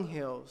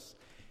dunghills.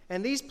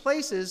 And these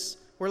places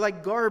were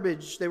like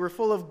garbage. They were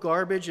full of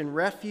garbage and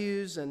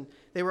refuse, and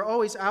they were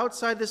always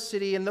outside the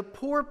city, and the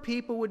poor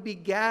people would be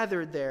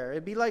gathered there.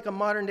 It'd be like a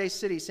modern-day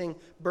city, seeing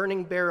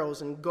burning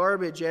barrels and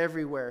garbage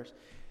everywhere.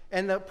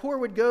 And the poor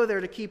would go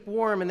there to keep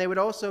warm, and they would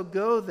also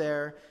go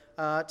there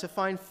to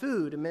find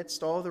food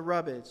amidst all the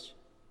rubbish.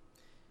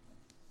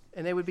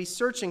 And they would be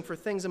searching for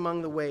things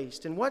among the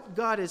waste. And what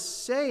God is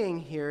saying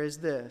here is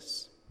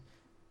this.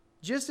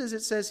 Just as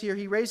it says here,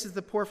 he raises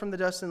the poor from the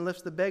dust and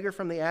lifts the beggar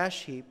from the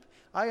ash heap.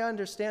 I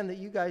understand that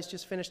you guys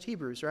just finished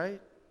Hebrews,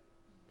 right?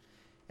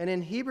 And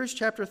in Hebrews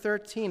chapter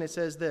 13, it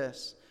says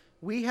this,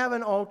 we have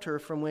an altar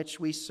from which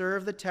we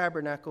serve the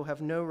tabernacle,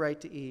 have no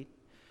right to eat.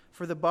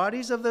 For the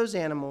bodies of those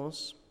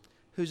animals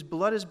whose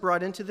blood is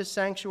brought into the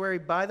sanctuary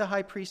by the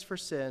high priest for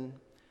sin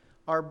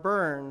are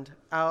burned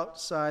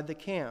outside the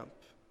camp.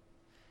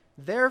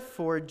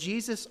 Therefore,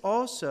 Jesus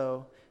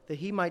also, that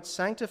he might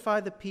sanctify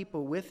the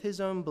people with his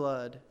own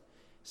blood,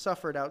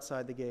 suffered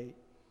outside the gate.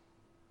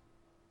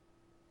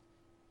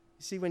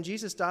 You see, when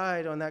Jesus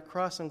died on that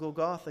cross on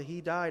Golgotha, he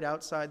died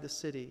outside the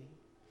city.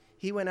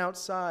 He went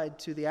outside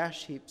to the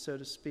ash heap, so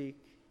to speak,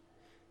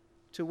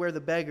 to where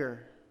the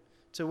beggar,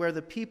 to where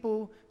the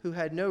people who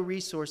had no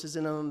resources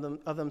in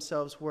of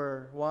themselves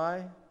were.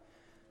 Why?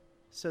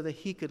 So that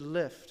he could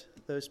lift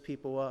those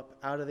people up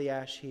out of the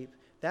ash heap.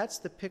 That's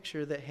the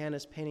picture that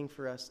Hannah's painting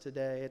for us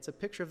today. It's a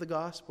picture of the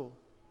gospel.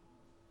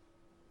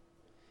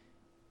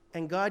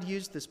 And God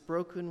used this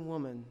broken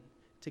woman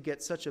to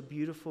get such a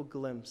beautiful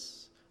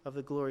glimpse of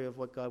the glory of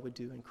what God would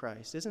do in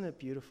Christ. Isn't it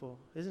beautiful?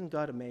 Isn't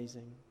God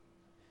amazing?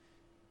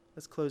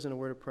 Let's close in a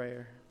word of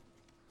prayer.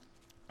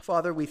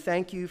 Father, we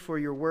thank you for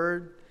your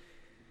word.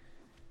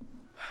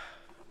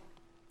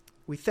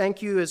 We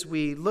thank you as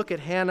we look at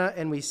Hannah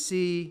and we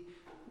see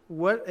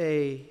what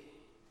a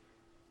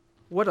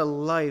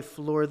life,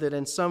 Lord, that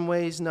in some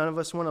ways none of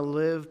us want to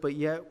live, but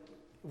yet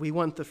we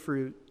want the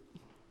fruit.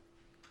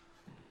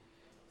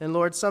 And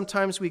Lord,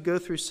 sometimes we go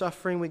through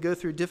suffering, we go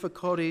through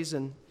difficulties,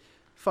 and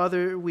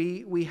Father,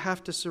 we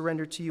have to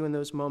surrender to you in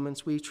those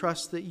moments. We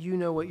trust that you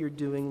know what you're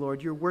doing,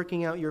 Lord. You're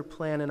working out your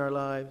plan in our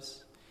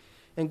lives.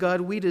 And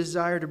God, we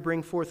desire to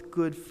bring forth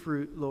good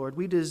fruit, Lord.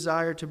 We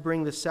desire to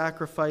bring the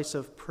sacrifice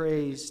of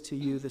praise to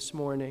you this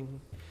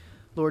morning.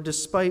 Lord,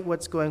 despite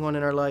what's going on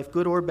in our life,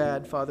 good or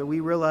bad, Father, we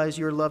realize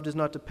your love does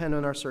not depend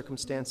on our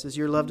circumstances.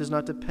 Your love does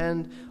not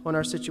depend on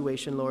our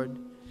situation, Lord.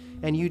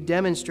 And you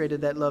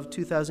demonstrated that love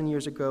 2,000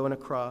 years ago on a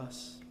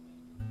cross.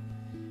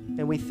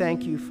 And we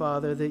thank you,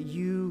 Father, that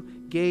you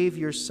gave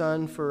your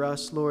Son for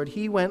us, Lord.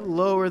 He went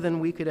lower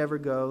than we could ever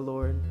go,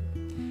 Lord.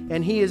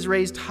 And he is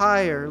raised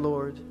higher,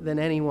 Lord, than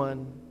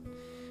anyone.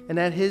 And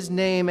at his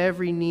name,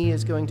 every knee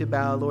is going to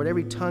bow, Lord.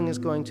 Every tongue is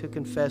going to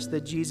confess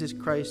that Jesus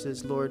Christ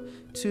is, Lord,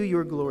 to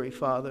your glory,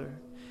 Father.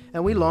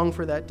 And we long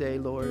for that day,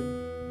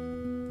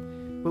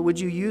 Lord. But would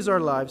you use our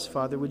lives,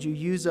 Father? Would you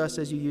use us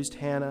as you used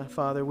Hannah,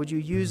 Father? Would you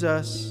use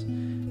us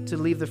to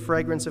leave the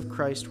fragrance of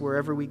Christ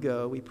wherever we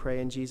go? We pray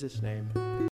in Jesus' name.